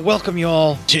like to welcome you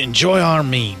all to enjoy our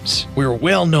memes. We're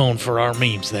well known for our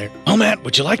memes there. Oh, Matt,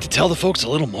 would you like to tell the folks a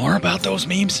little more about those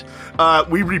memes?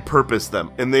 We repurpose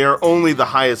them, and they are only the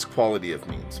highest quality of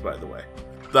memes, by the way.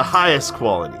 The highest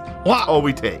quality. Wow. All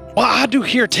we take. Well, I do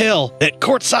hear tell that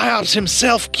Court PSYOPS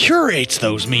himself curates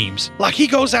those memes. Like he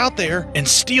goes out there and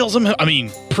steals them,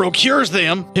 procures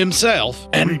them himself,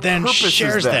 and then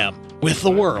shares them with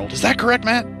the world. Is that correct,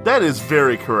 Matt? That is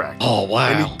very correct. Oh, wow.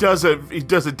 And he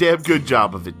does a damn good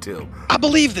job of it, too. I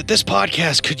believe that this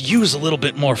podcast could use a little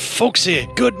bit more folksy,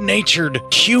 good-natured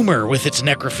humor with its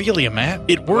necrophilia, Matt.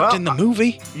 It worked in the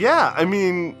movie. Yeah,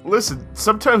 listen,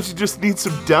 sometimes you just need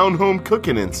some down-home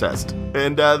cooking incest.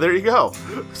 And there you go.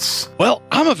 Well,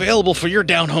 I'm available for your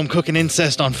down-home cooking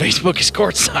incest on Facebook as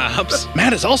Court PSYOPS.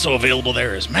 Matt is also available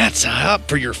there as Matt PSYOP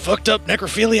for your fucked-up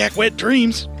necrophiliac wet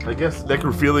dreams. I guess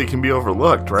necrophilia can be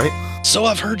overlooked, right? So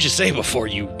I've heard you say before,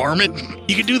 you varmint.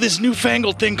 You can do this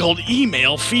newfangled thing called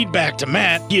email feedback to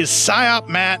Matt. He is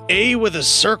PSYOPMatt, A with a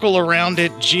circle around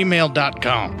it,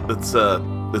 gmail.com. It's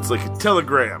like a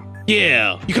telegram.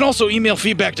 Yeah. You can also email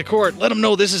feedback to Court. Let him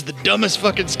know this is the dumbest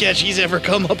fucking sketch he's ever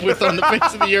come up with on the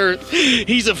face of the earth.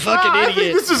 He's a fucking idiot. I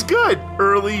think this is good.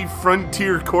 Early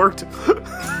Frontier Court.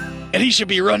 And he should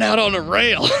be run out on a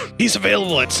rail. He's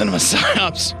available at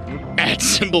cinemapsyops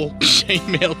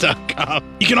 @gmail.com.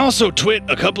 You can also twit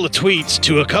a couple of tweets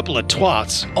to a couple of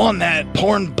twats on that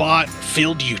porn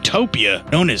bot-filled utopia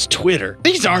known as Twitter.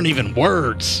 These aren't even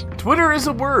words. Twitter is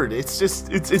a word. It's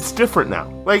just it's different now.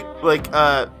 Like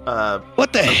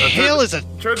what the hell is a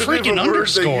freaking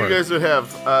underscore? You guys would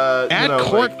have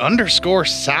 @court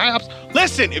 _psyops.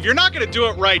 Listen, if you're not gonna do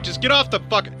it right, just get off the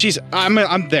fucking. Jeez,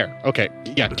 I'm there. Okay,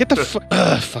 yeah, get the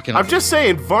fucking. I'm just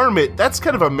saying, varmint. That's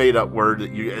kind of a made up word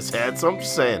that you guys had. So I'm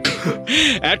just saying.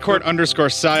 @court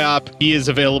 _psyop. He is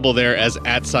available there as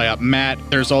 @psyopmatt.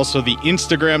 There's also the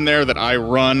Instagram there that I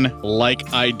run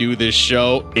like I do this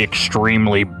show.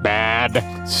 Extremely bad.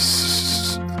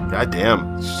 God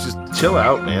damn. Just chill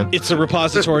out, man. It's a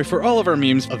repository for all of our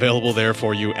memes available there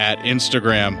for you at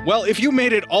Instagram. Well, if you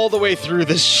made it all the way through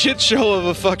this shit show of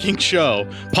a fucking show,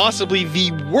 possibly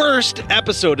the worst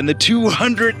episode in the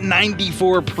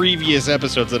 294 previous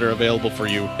episodes that are available for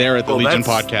you there at the Legion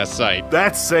Podcast site.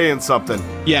 That's saying something.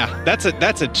 Yeah, that's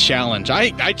a challenge.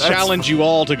 I challenge you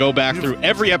all to go back through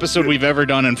every episode we've ever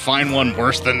done and find one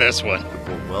worse than this one.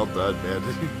 Well done, man.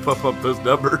 Pump up those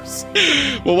numbers.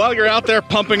 Well, while you're out there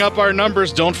pumping up our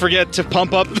numbers, don't forget to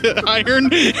pump up the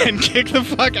iron and kick the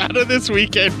fuck out of this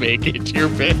weekend. Make it your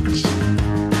bitch.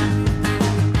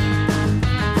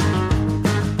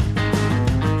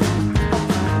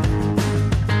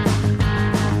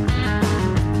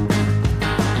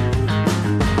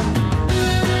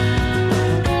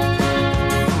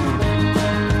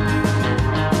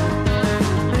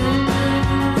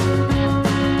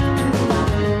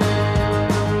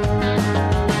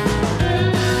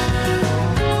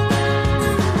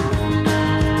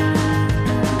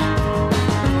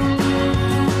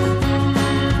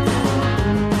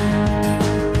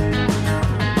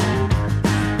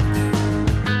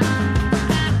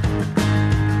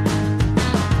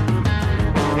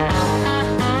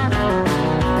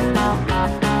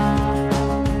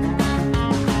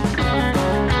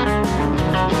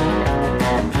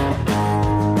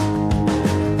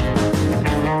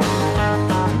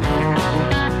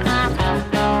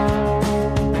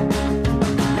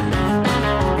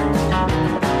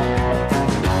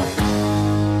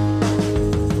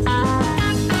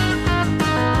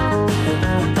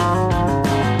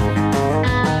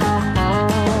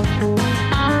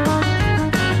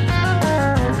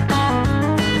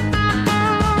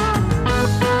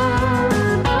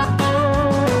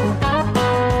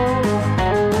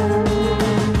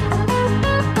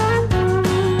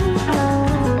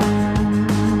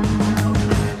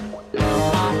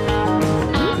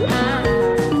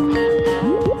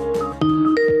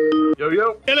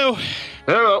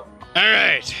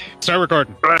 Start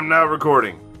recording. I'm now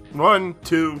recording. 1,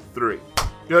 2, 3.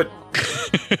 Good.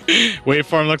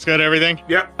 Waveform looks good, everything?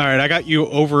 Yep. All right, I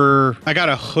got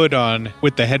a hood on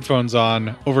with the headphones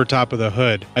on over top of the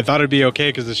hood. I thought it'd be okay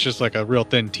because it's just like a real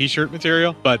thin t-shirt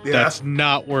material, but that's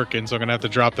not working, so I'm going to have to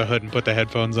drop the hood and put the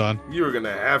headphones on. You were going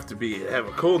to have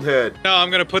a cold head. No, I'm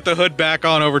going to put the hood back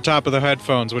on over top of the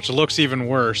headphones, which looks even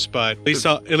worse, but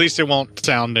at least it won't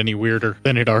sound any weirder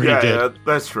than it already did. Yeah,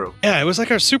 that's true. Yeah, it was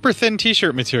like a super thin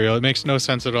t-shirt material. It makes no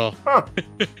sense at all. Huh.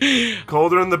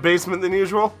 Colder in the basement than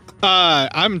usual?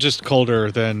 I'm just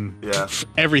colder than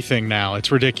everything now.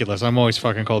 It's ridiculous. I'm always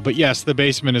fucking cold. But yes, the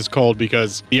basement is cold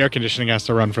because the air conditioning has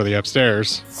to run for the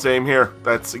upstairs. Same here.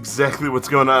 That's exactly what's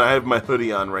going on. I have my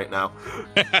hoodie on right now.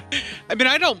 I mean,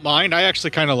 I don't mind. I actually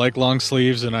kind of like long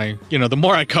sleeves, and the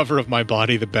more I cover of my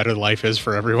body, the better life is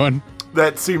for everyone.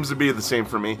 That seems to be the same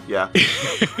for me, yeah.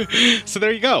 So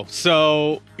there you go.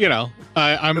 So,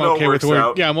 I'm okay with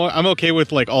I'm okay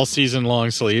with like all season long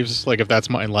sleeves. Like if that's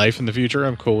my life in the future,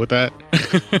 I'm cool with that.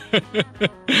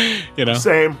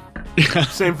 Same.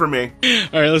 Same for me.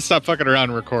 All right, let's stop fucking around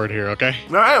and record here, okay?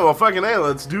 All right, well, fucking hey,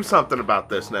 let's do something about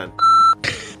this then.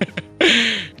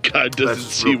 God doesn't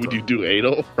see when you do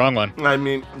anal. Wrong one. I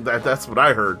mean, that's what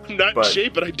I heard. Not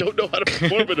shape, but I don't know how to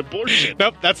perform an abortion.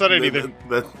 Nope, that's not it either.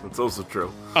 That's also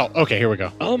true. Oh, okay, here we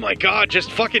go. Oh my god, just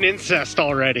fucking incest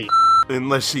already.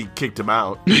 Unless she kicked him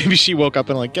out. Maybe she woke up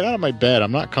and like, get out of my bed.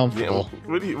 I'm not comfortable. Yeah,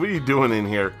 what are you doing in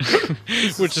here?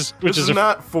 Which is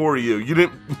not for you. You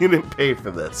didn't pay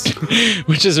for this.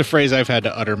 Which is a phrase I've had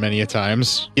to utter many a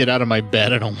times. Get out of my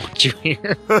bed. I don't want you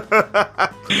here.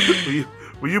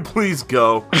 Will you please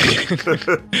go?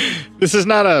 This is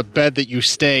not a bed that you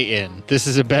stay in. This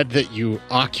is a bed that you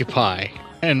occupy.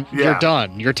 And you're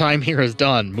done. Your time here is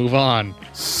done. Move on.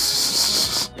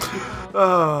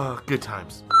 Oh, good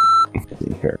times.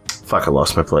 Here. Fuck, I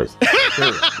lost my place.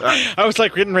 I was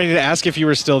like getting ready to ask if you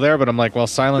were still there, but I'm like, well,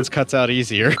 silence cuts out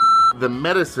easier. The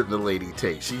medicine the lady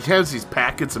takes. She has these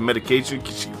packets of medication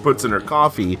she puts in her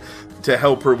coffee to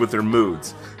help her with her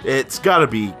moods. It's gotta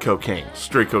be cocaine,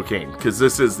 straight cocaine, because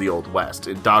this is the Old West,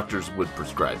 and doctors would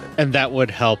prescribe it. And that would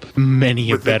help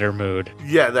many a better mood.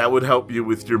 Yeah, that would help you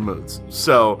with your moods.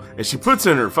 So, and she puts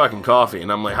in her fucking coffee,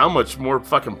 and I'm like, how much more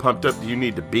fucking pumped up do you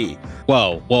need to be?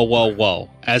 Whoa, whoa, whoa, whoa.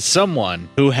 As someone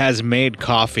who has made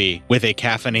coffee with a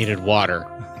caffeinated water,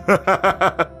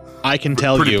 I can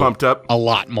tell Pretty you pumped up. A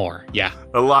lot more. Yeah.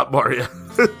 A lot more, yeah.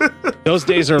 Those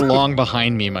days are long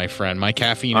behind me, my friend. My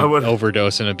caffeine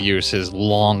overdose and abuse is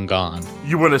long gone.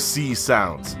 You want to see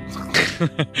sounds.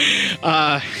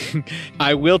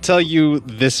 I will tell you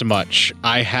this much.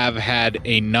 I have had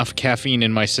enough caffeine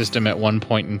in my system at one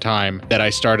point in time that I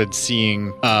started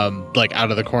seeing, like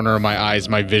out of the corner of my eyes,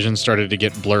 my vision started to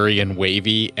get blurry and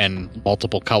wavy and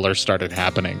multiple colors started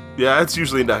happening. Yeah, that's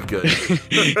usually not good.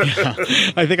 Yeah,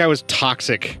 I think I was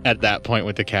toxic at that point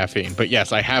with the caffeine. But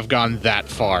yes, I have gone that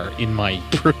far in my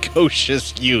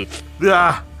precocious youth.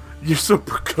 Ah, you're so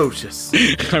precocious.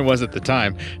 I was at the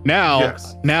time. Now,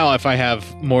 now if I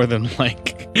have more than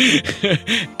like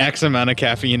X amount of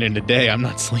caffeine in a day, I'm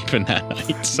not sleeping that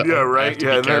night. So yeah, right.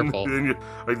 I have to Yeah, be careful.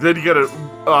 then you gotta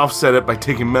offset it by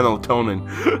taking melatonin.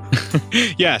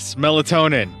 Yes,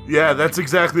 melatonin. Yeah, that's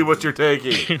exactly what you're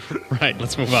taking. Right.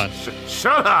 Let's move on.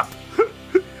 Shut up.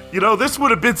 You know, this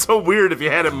would have been so weird if you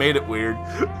hadn't made it weird.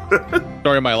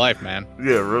 Story of my life, man.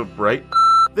 Yeah, right.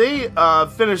 They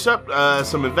finish up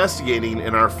some investigating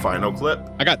in our final clip.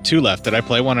 I got 2 left. Did I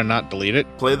play one and not delete it?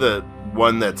 Play the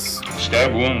one that's...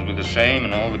 Stab wounds were the same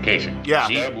in all the cases. Yeah,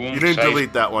 you didn't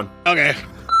delete that one. Okay.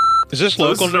 Is this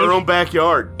local news? This is our own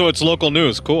backyard. So it's local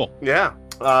news. Cool. Yeah.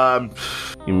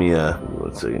 Give me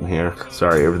one second here.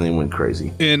 Sorry, everything went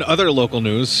crazy. In other local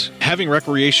news, having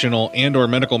recreational and or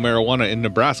medical marijuana in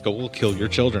Nebraska will kill your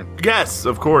children. Yes,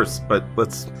 of course, but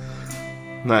let's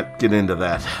not get into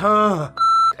that.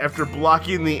 After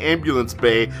blocking the ambulance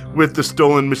bay with the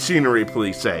stolen machinery,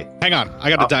 police say. Hang on,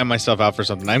 I gotta dime myself out for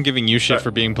something. I'm giving you shit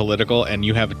for being political, and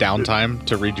you have downtime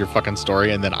to read your fucking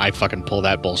story, and then I fucking pull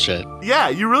that bullshit. Yeah,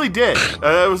 you really did.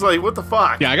 I was like, what the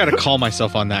fuck? Yeah, I gotta call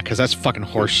myself on that, because that's fucking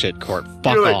horseshit, Court.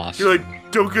 Fuck off. You're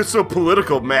like, don't get so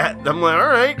political, Matt. And I'm like, all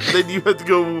right. Then you have to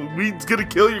go, weed's gonna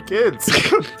kill your kids.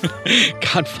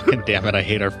 God fucking damn it, I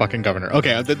hate our fucking governor.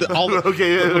 Okay, we're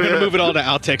gonna move it all to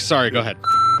outtakes. Sorry, go ahead.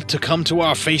 To come to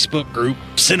our Facebook group,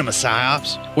 Cinema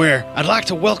PSYOPS, where I'd like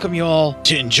to welcome you all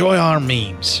to enjoy our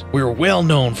memes. We're well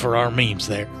known for our memes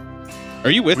there.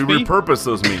 Are you with me? We repurpose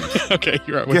those memes. Okay,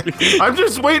 you're right with me. I'm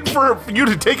just waiting for you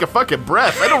to take a fucking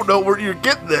breath. I don't know where you're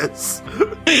getting this.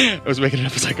 I was making it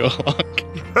up as I go along.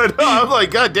 I know, I'm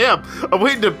like, God damn, I'm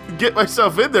waiting to get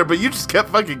myself in there, but you just kept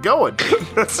fucking going.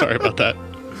 Sorry about that.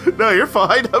 No, you're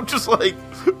fine. I'm just like,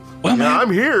 well, man,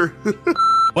 I'm here.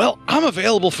 Well, I'm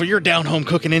available for your down-home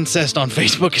cooking incest on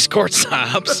Facebook as Court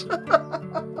PSYOPS.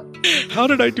 How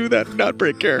did I do that and not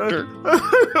break character? I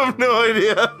have no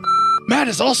idea. Matt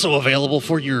is also available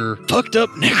for your fucked up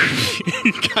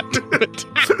necrophilia. God damn it.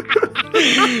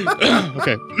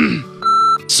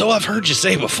 Okay. So I've heard you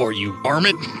say before, you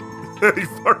varmint. You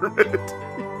varmint.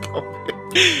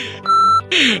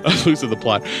 I'm losing the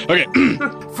plot. Okay.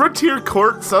 Frontier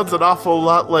Court sounds an awful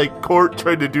lot like Court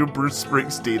trying to do Bruce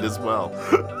Springsteen as well.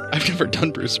 I've never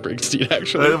done Bruce Springsteen,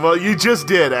 actually. Well, you just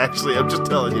did, actually. I'm just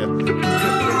telling you.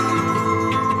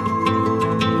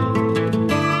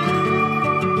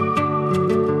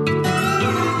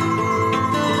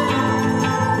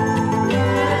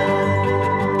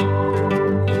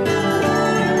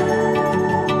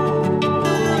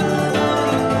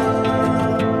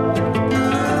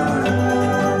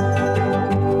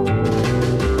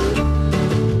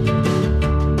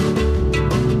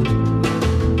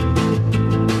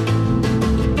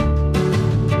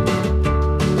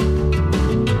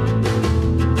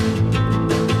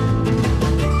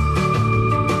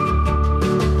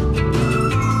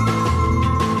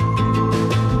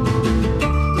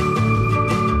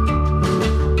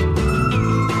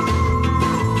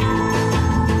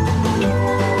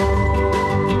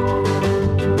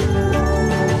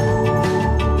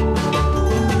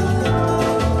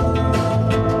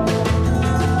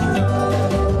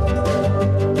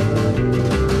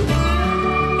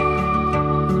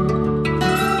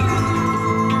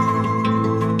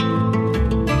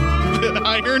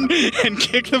 And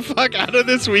kick the fuck out of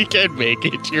this weekend, make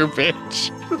it your bitch.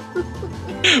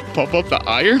 Pump up the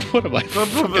iron? What am I?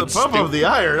 Pump up the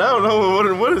iron. I don't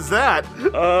know. What is that?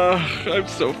 I'm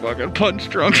so fucking punch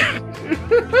drunk.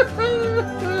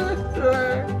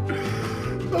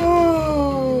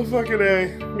 Oh, fucking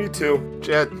A. Me too.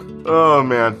 Jet. Oh,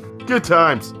 man. Good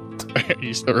times. Are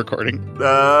you still recording?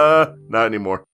 Not anymore.